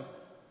unto them,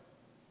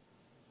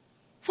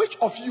 which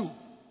of you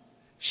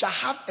shall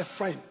have a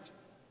friend,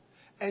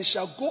 and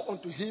shall go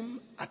unto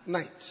him at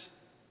night,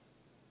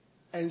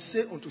 and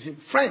say unto him,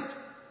 Friend,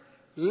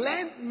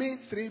 lend me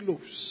 3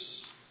 loaves.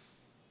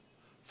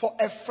 For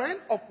a friend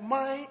of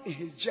mine in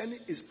his journey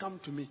is come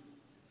to me,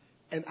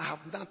 and I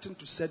have nothing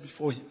to set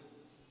before him.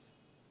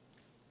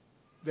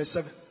 Verse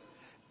 7.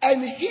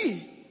 And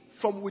he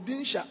from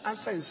within shall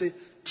answer and say,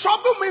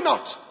 Trouble me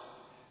not.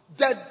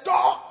 The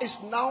door is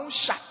now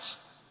shut,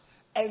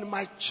 and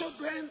my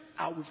children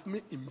are with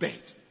me in bed.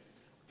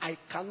 I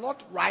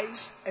cannot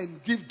rise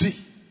and give thee.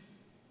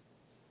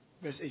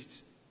 Verse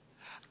 8.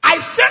 I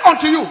say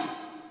unto you,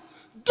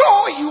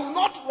 though he will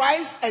not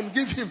rise and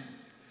give him,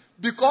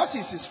 because he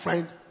is his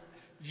friend,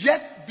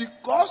 yet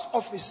because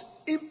of his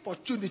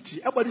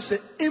importunity, everybody say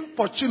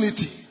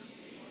importunity.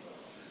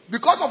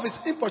 Because of his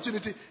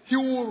importunity, he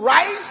will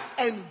rise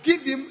and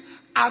give him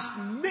as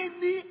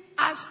many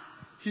as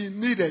he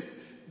needed.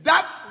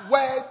 That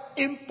word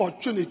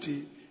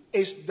importunity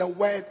is the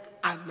word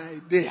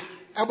Anadea.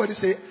 Everybody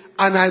say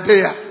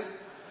Anadea.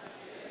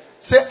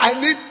 Say, I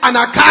need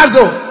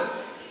Anakazo.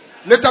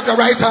 Lift up your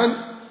right hand.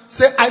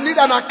 Say, I need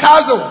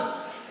Anakazo.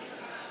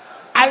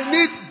 I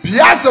need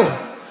Biazo.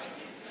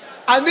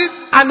 I need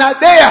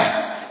Anadea.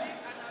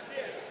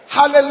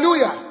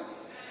 Hallelujah.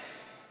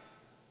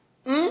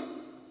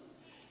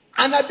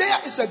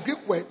 Anadea is a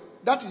Greek word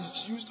that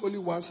is used only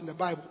once in the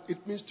Bible.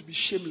 It means to be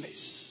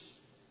shameless.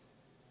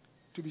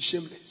 To be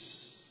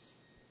shameless.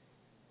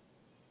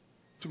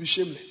 To be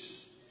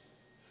shameless.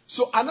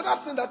 So another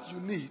thing that you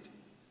need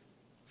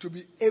to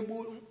be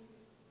able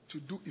to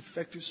do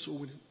effective soul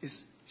winning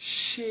is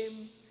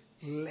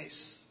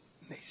shamelessness.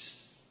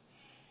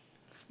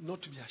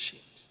 Not to be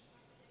ashamed.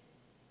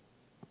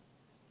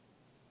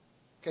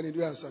 Can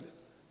you understand it?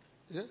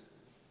 Yeah?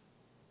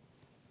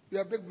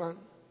 You're a big man.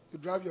 You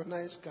drive your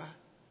nice car.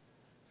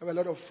 You have a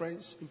lot of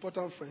friends,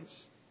 important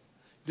friends.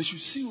 They should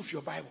see you with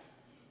your Bible.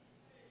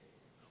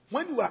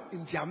 When you are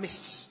in their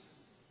midst,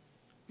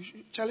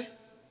 Charlie,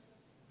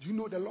 do you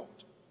know the Lord?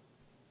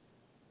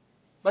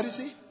 But you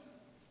see,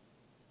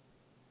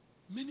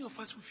 many of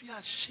us will feel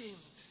ashamed.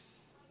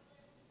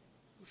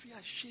 We feel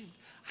ashamed.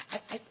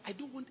 I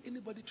don't want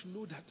anybody to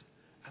know that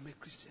I'm a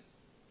Christian.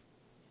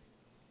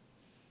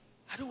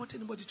 I don't want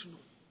anybody to know.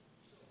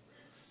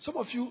 Some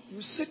of you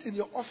sit in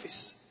your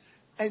office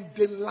and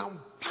they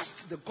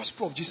lambast the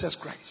gospel of Jesus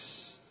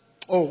Christ.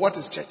 Oh, what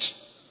is church?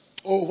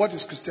 Oh, what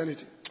is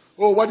Christianity?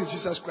 Oh, what is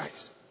Jesus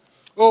Christ?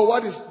 Oh,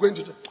 what is going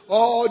to do?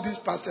 All these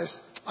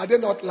pastors, are they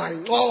not lying?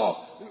 And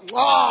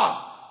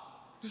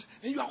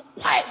you are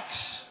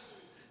quiet.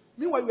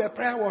 Meanwhile, you are a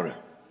prayer warrior.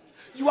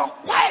 You are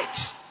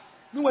quiet.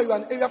 Meanwhile, you are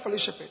an area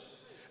fellowship.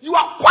 You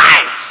are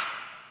quiet.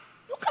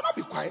 You cannot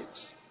be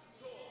quiet.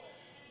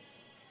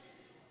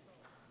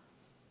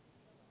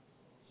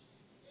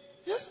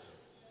 Yeah.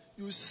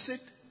 You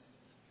sit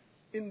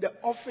in the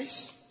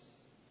office.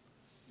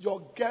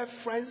 Your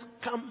girlfriends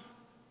come.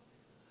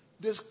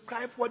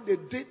 Describe what they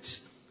did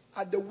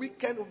at the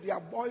weekend of their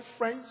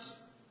boyfriends.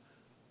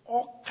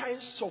 All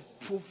kinds of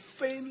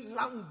profane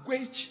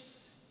language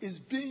is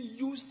being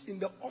used in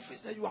the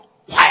office that you are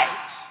quiet.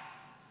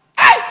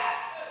 Hey!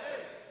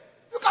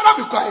 You cannot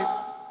be quiet.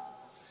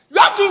 You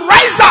have to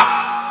rise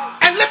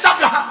up and lift up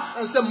your hands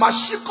and say,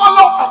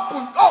 Mashikolo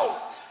akundo,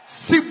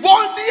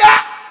 Sibondia,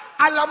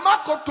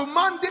 Alamako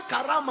Tumandi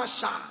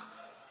Karamasha.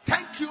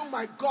 Thank you,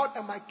 my God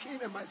and my King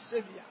and my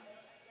Savior.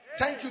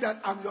 Thank you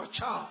that I'm your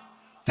child.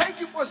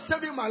 Thank you for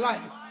saving my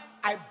life.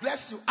 I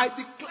bless you. I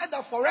declare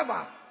that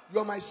forever you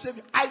are my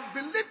Savior. I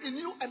believe in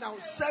you and I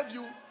will serve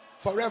you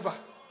forever.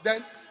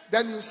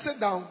 Then you sit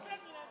down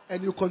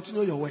and you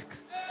continue your work.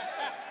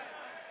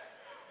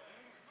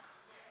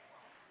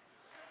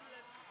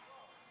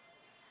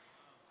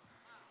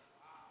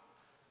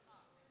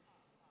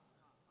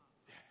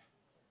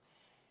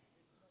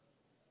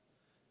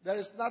 There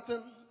is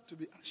nothing to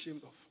be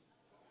ashamed of.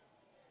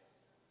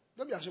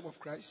 Don't be ashamed of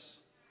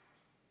Christ.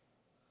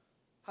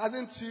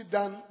 Hasn't he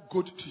done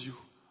good to you?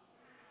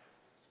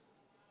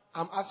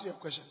 I'm asking you a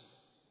question.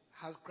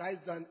 Has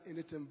Christ done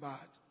anything bad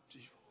to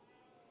you?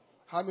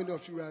 How many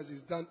of you realize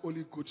he's done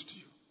only good to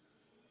you?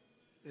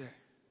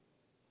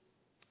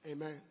 Yeah.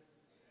 Amen.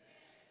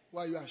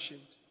 Why are you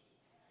ashamed?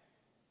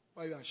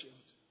 Why are you ashamed?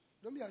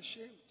 Don't be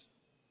ashamed.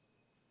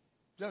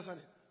 Do you understand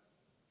it?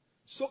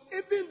 So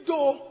even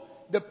though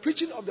the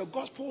preaching of the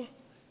gospel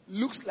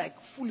looks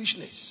like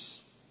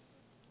foolishness,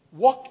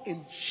 walk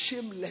in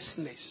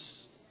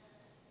shamelessness.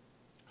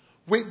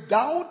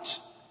 Without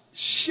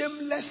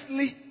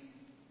shamelessly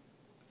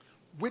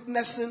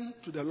witnessing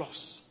to the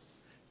lost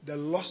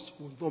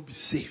will not be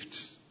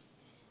saved.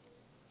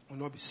 Will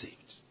not be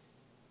saved.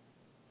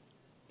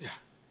 Yeah.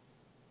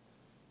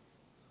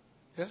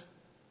 Yeah.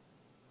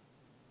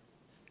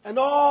 And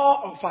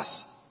all of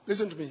us,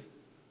 listen to me,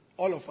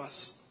 all of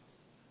us,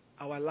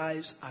 our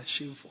lives are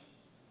shameful.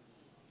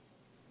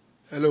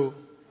 Hello.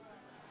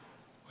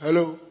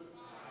 Hello.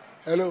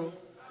 Hello.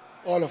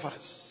 All of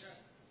us.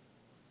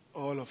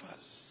 All of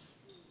us.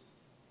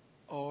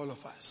 All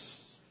of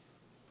us.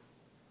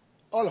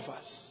 All of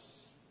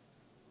us.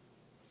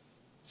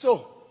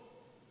 So,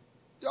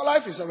 your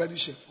life is already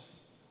shameful.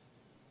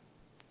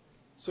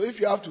 So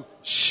if you have to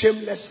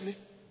shamelessly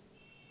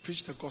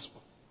preach the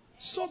gospel,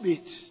 so be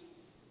it.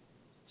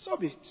 So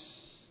be it.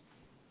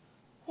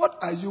 What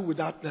are you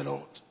without the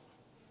Lord?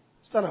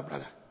 Stand up,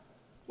 brother.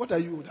 What are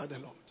you without the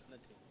Lord?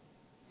 Nothing.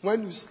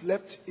 When you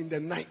slept in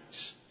the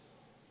night,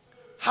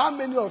 how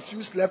many of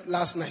you slept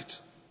last night?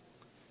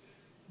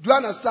 Do you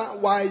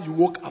understand why you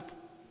woke up?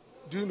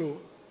 Do you know?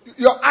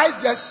 Your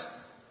eyes just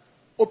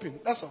open.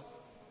 That's all.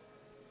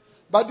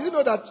 But do you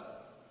know that,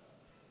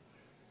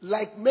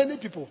 like many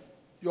people,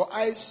 your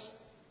eyes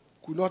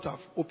could not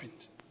have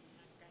opened.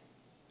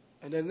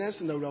 And the next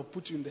thing I would have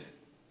put you in there.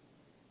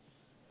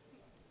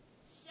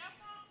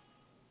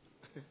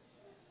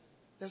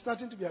 There's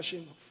nothing to be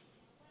ashamed of.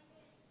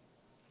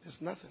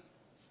 There's nothing.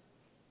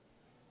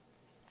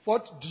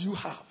 What do you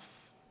have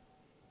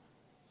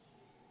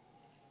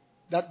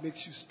that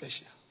makes you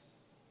special?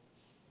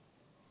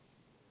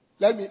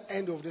 Let me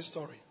end of this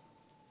story.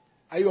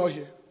 Are you all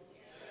here?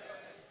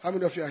 How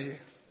many of you are here?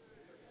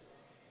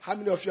 How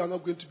many of you are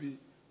not going to be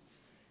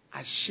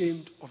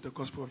ashamed of the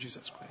gospel of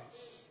Jesus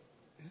Christ?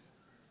 Yeah?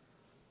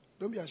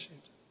 Don't be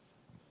ashamed.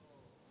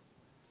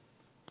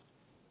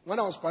 When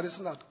I was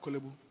practicing at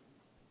Kolebu,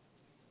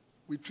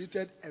 we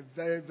treated a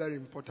very, very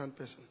important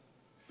person.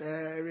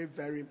 Very,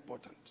 very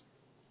important.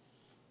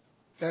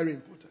 Very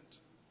important.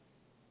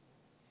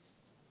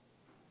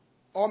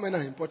 All men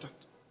are important.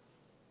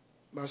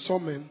 But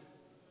some men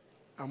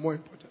are more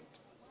important.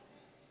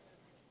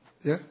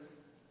 Yeah?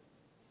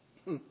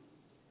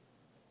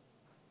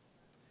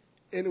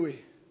 Anyway,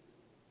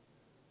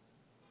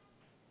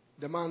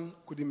 the man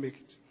couldn't make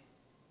it.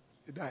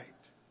 He died.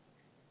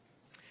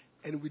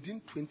 And within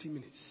 20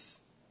 minutes,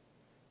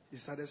 he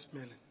started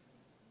smelling.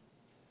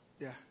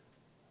 Yeah.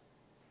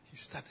 He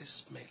started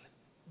smelling.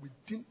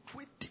 Within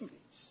 20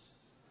 minutes.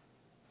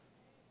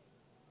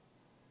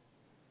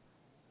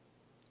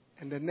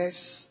 And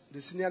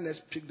the senior nurse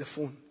picked the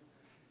phone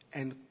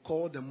and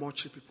called the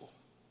mortuary people.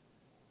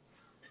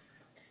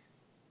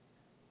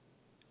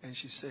 And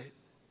she said,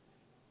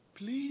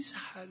 please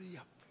hurry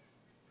up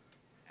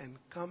and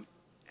come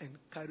and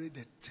carry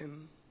the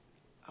thing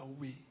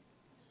away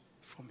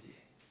from here.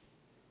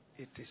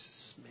 It is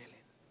smelling.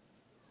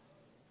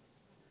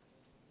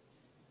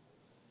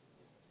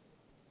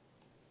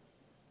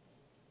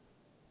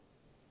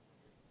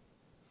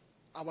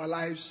 Our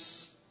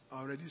lives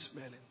are already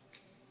smelling.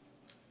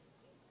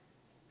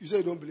 You say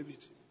you don't believe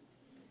it.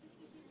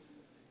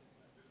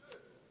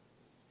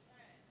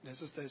 The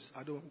sisters,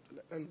 let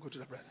me go to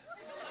the brother.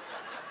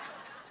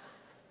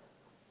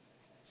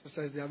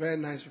 Sisters, they are very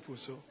nice people,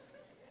 so.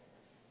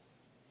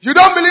 You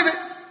don't believe it?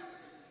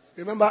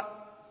 Remember,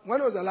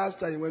 when was the last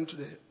time you went to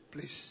the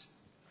place?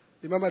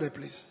 Remember the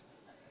place?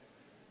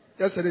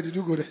 Yesterday, did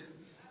you go there?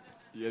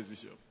 Yes,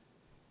 Bishop.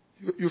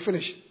 You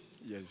finished?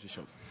 Yes,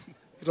 Bishop.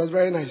 It was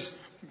very nice.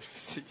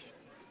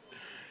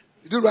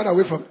 Did you run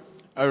away from it?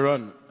 I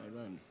run,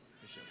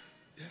 Bishop.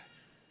 Yeah.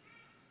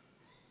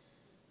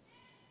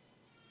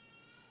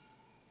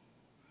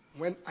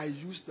 When I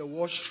use the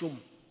washroom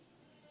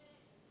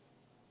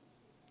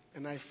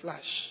and I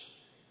flush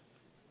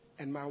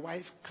and my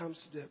wife comes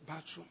to the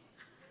bathroom,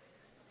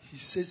 he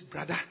says,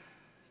 brother,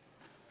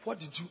 what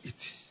did you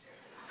eat?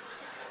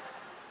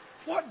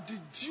 What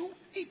did you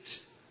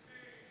eat?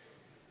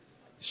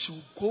 She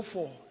will go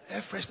for air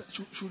freshener.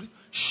 She will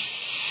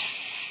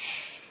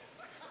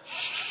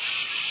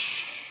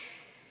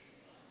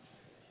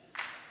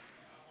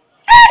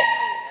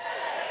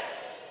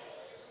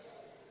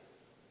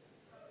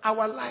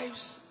Our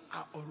lives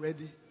are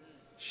already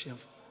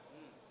shameful.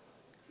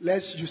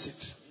 Let's use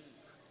it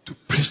to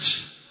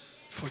preach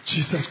for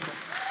Jesus Christ.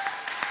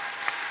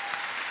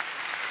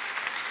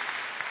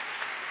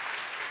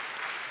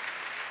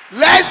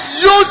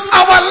 Let's use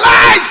our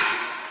lives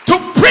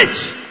to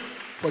preach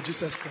for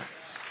Jesus Christ.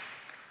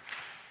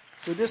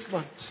 So this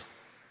month,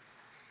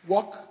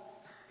 walk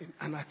in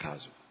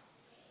Anakazu,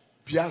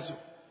 Biazo,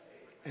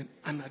 and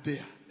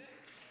Anadea.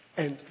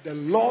 And the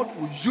Lord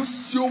will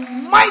use you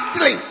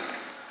mightily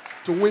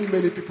to win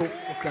many people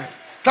for Christ.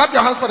 Clap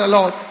your hands for the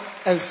Lord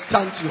and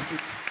stand to your feet.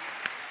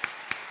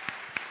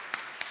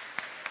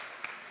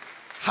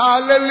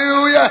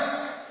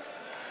 Hallelujah.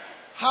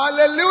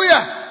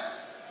 Hallelujah.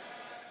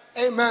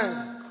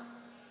 Amen.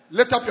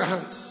 Lift up your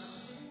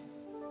hands.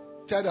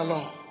 Tell the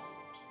Lord,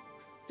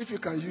 if you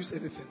can use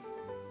anything,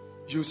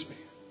 use me.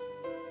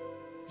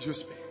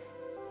 Use me.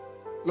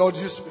 Lord,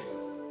 use me.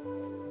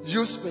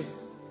 Use me.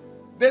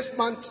 This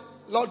month,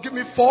 Lord, give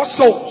me 4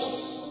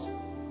 souls.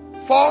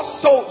 4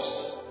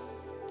 souls.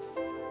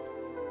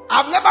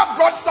 I've never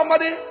brought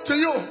somebody to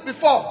you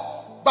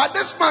before. But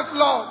this month,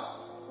 Lord,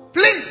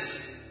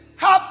 please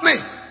help me.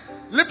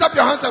 Lift up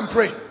your hands and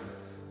pray.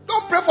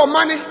 Don't pray for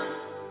money.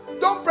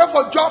 Don't pray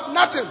for job,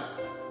 nothing.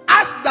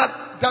 Ask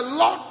that the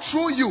Lord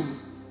through you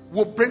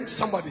will bring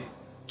somebody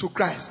to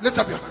Christ. Lift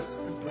up your hands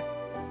and pray.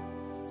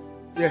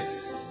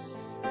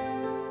 Yes.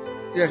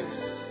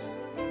 Yes.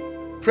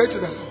 Pray to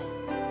the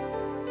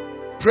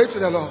Lord. Pray to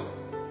the Lord.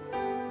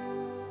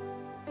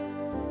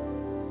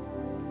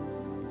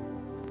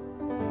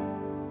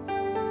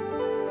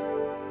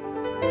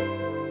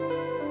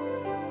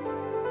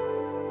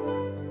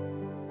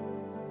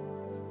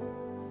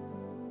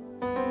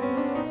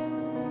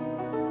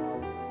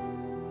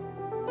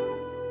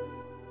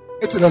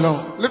 To the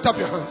Lord. Lift up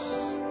your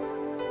hands.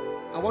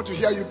 I want to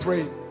hear you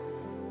pray.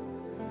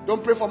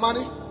 Don't pray for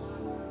money.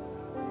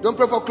 Don't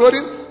pray for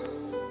clothing.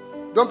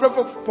 Don't pray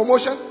for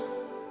promotion.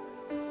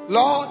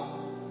 Lord,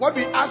 what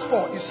we ask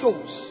for is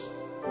souls.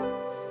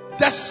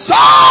 The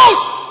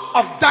souls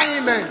of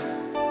dying men.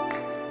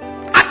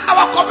 At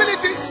our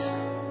communities,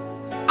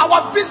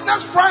 our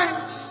business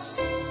friends,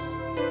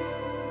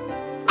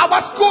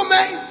 our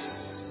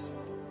schoolmates,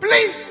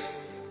 please,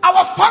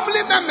 our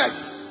family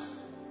members.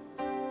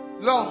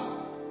 Lord,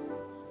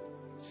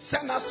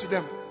 send us to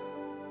them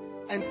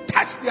and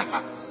touch their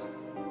hearts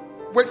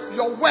with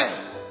your word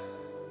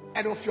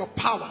and of your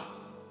power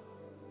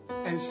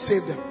and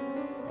save them.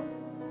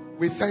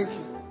 We thank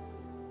you.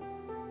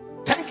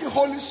 Thank you,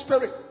 Holy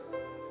Spirit.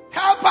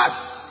 Help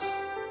us.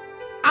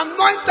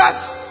 Anoint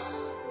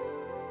us.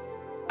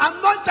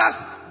 Anoint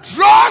us.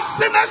 Draw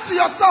sinners to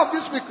yourself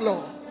this week,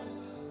 Lord.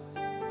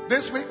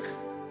 This week,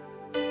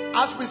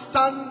 as we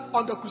stand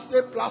on the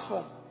crusade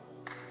platform,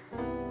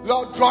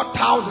 Lord, draw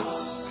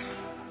thousands.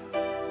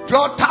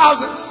 Draw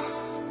thousands.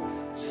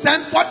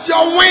 Send forth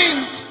your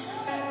wind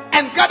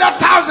and gather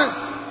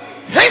thousands.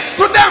 Haste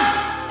to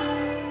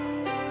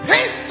them.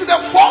 Haste to the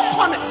 4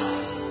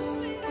 corners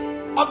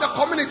of the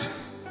community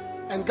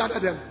and gather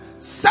them.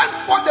 Send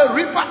forth the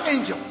reaper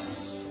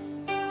angels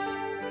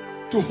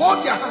to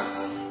hold their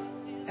hands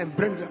and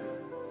bring them.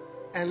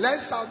 And let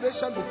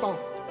salvation be found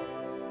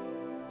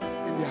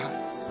in their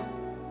hearts.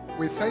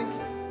 We thank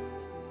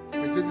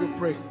you. We give you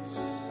praise.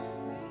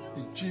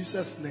 In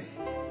Jesus' name.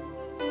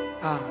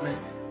 Amen.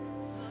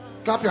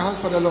 Clap your hands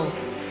for the Lord.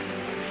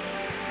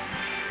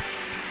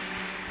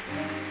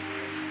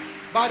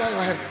 Bow down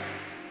your head.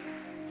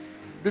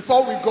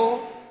 Before we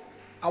go,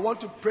 I want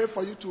to pray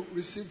for you to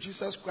receive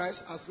Jesus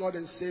Christ as Lord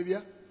and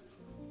Savior.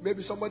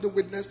 Maybe somebody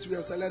witnessed to you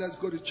and said, let us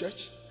go to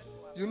church.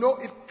 You know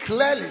it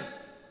clearly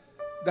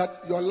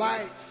that your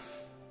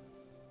life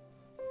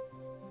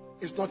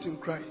is not in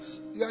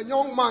Christ. You are a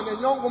young man, a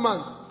young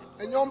woman,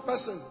 a young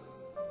person.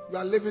 You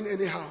are living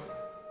anyhow.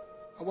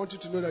 I want you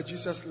to know that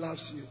Jesus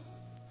loves you.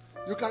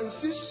 You can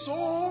see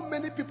so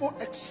many people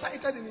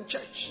excited in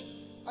church.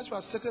 As you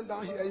are sitting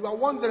down here, you are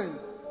wondering,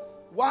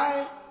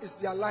 why is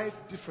their life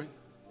different?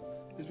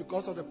 It's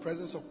because of the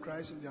presence of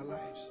Christ in their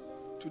lives.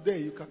 Today,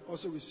 you can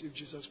also receive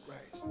Jesus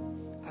Christ.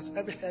 As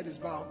every head is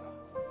bowed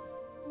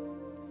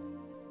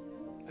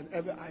and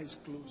every eye is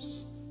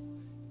closed.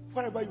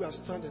 Wherever you are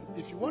standing,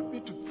 if you want me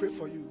to pray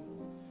for you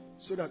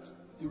so that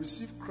you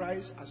receive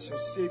Christ as your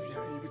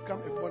Savior and you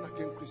become a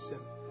born-again Christian,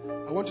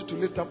 I want you to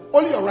lift up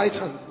only your right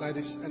hand like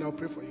this and I'll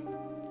pray for you.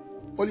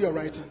 Only your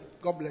right hand.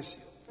 God bless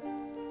you.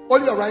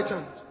 Only your right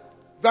hand.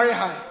 Very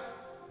high.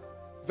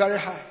 Very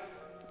high.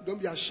 Don't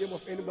be ashamed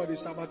of anybody.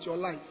 It's about your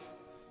life.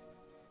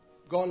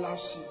 God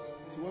loves you.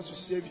 He wants to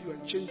save you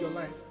and change your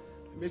life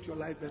and make your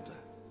life better.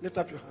 Lift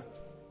up your hand.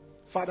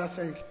 Father,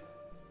 thank you.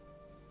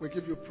 We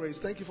give you praise.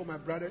 Thank you for my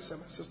brothers and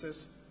my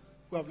sisters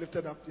who have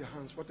lifted up their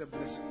hands. What a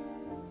blessing.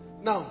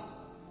 Now,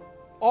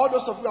 all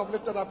those of you who have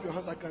lifted up your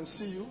hands, I can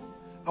see you.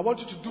 I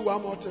want you to do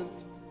one more thing.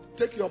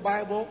 Take your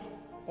Bible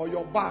or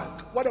your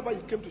bag, whatever you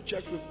came to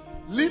church with,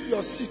 leave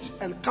your seat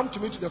and come to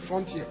me to the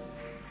front here.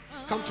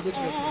 Come to me to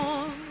the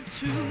front.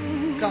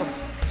 Come.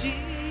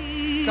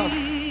 Come.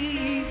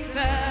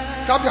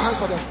 Clap your hands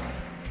for them.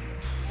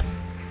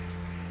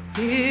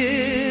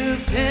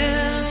 Give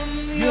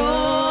him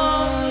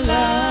your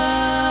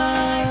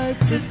life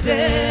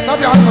today. Clap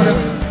your hands for them.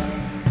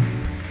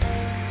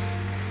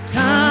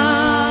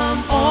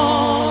 Come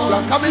on. You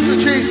are coming to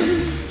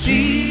Jesus.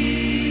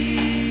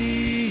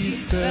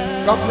 Jesus.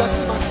 God bless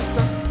you, my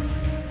sister.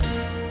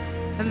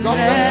 God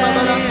bless you, my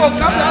brother. Oh,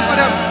 clap your hands for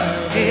them.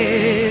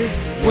 His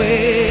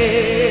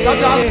way. Clap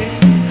your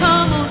hands.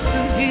 Come on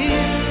to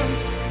him.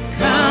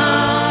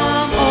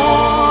 Come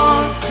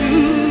on to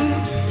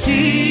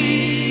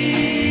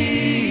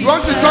Jesus. You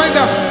want to join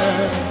them?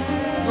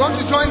 You want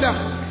to join them?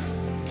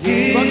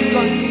 You want to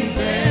join them?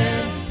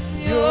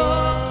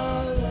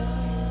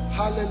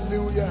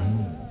 Hallelujah.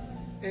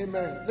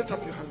 Amen. Lift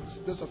up your hands,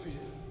 those of you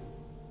here.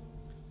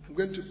 I'm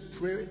going to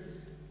pray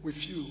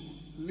with you,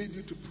 lead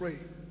you to pray,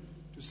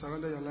 to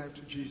surrender your life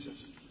to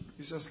Jesus.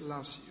 Jesus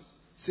loves you.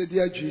 Say,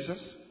 dear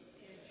Jesus,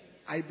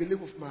 I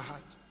believe with my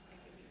heart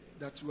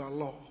that you are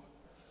Lord.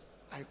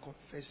 I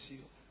confess you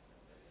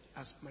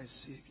as my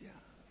Savior.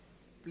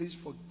 Please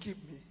forgive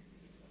me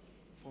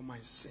for my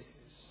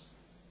sins.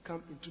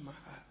 Come into my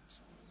heart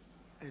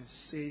and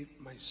save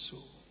my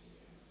soul.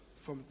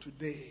 From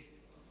today,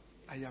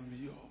 I am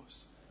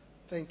yours.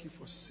 Thank you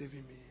for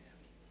saving me.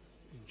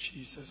 In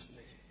Jesus'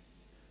 name.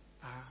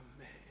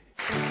 Amen.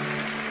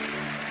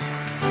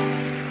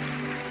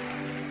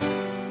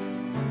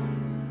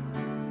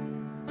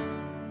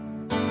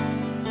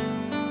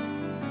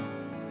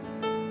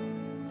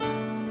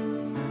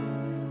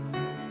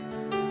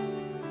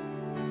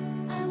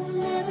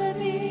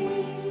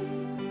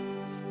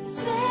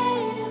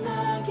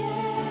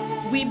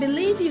 We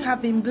believe you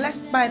have been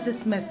blessed by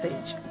this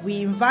message.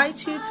 We invite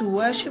you to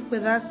worship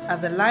with us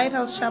at the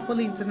Lighthouse Chapel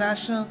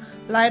International,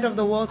 Light of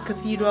the World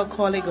Cathedral,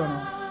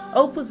 Colegono,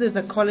 opposite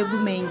the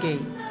Kolebu main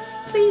gate.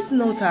 Please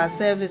note our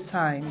service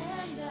times.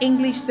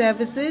 English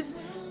services,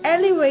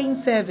 early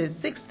rain service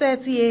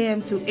 6:30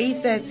 a.m. to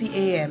 8:30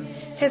 a.m.,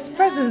 His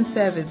Presence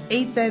service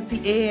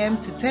 8:30 a.m.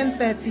 to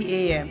 10:30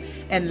 a.m.,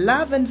 and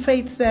Love and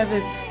Faith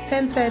service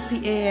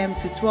 10:30 a.m.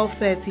 to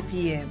 12:30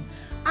 p.m.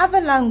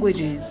 Other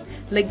languages: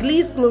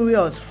 L'Église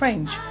Glorieuse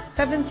French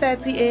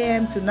 7:30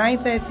 a.m. to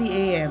 9:30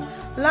 a.m.,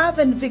 Love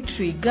and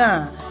Victory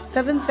Ghana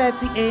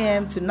 7:30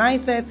 a.m. to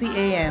 9:30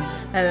 a.m.,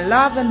 and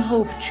Love and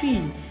Hope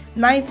Tree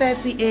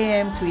 9:30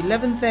 a.m. to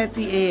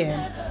 11:30 a.m.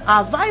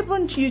 Our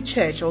vibrant youth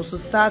church also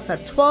starts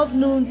at 12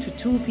 noon to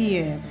 2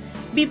 p.m.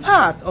 Be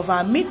part of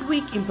our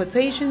midweek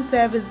impartation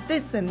service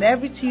this and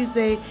every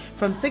Tuesday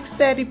from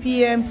 6:30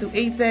 p.m. to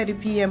 8:30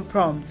 p.m.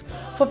 prompt.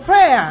 For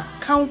prayer,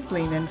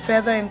 counseling, and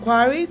further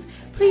inquiries,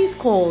 please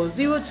call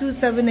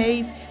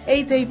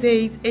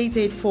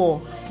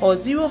 0278-888-884 or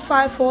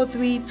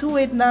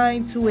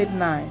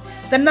 0543-289-289.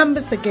 The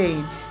numbers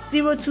again: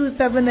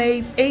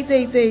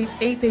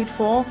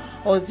 0278-888-884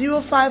 or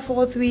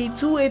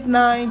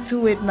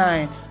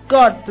 0543-289-289.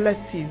 God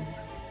bless you.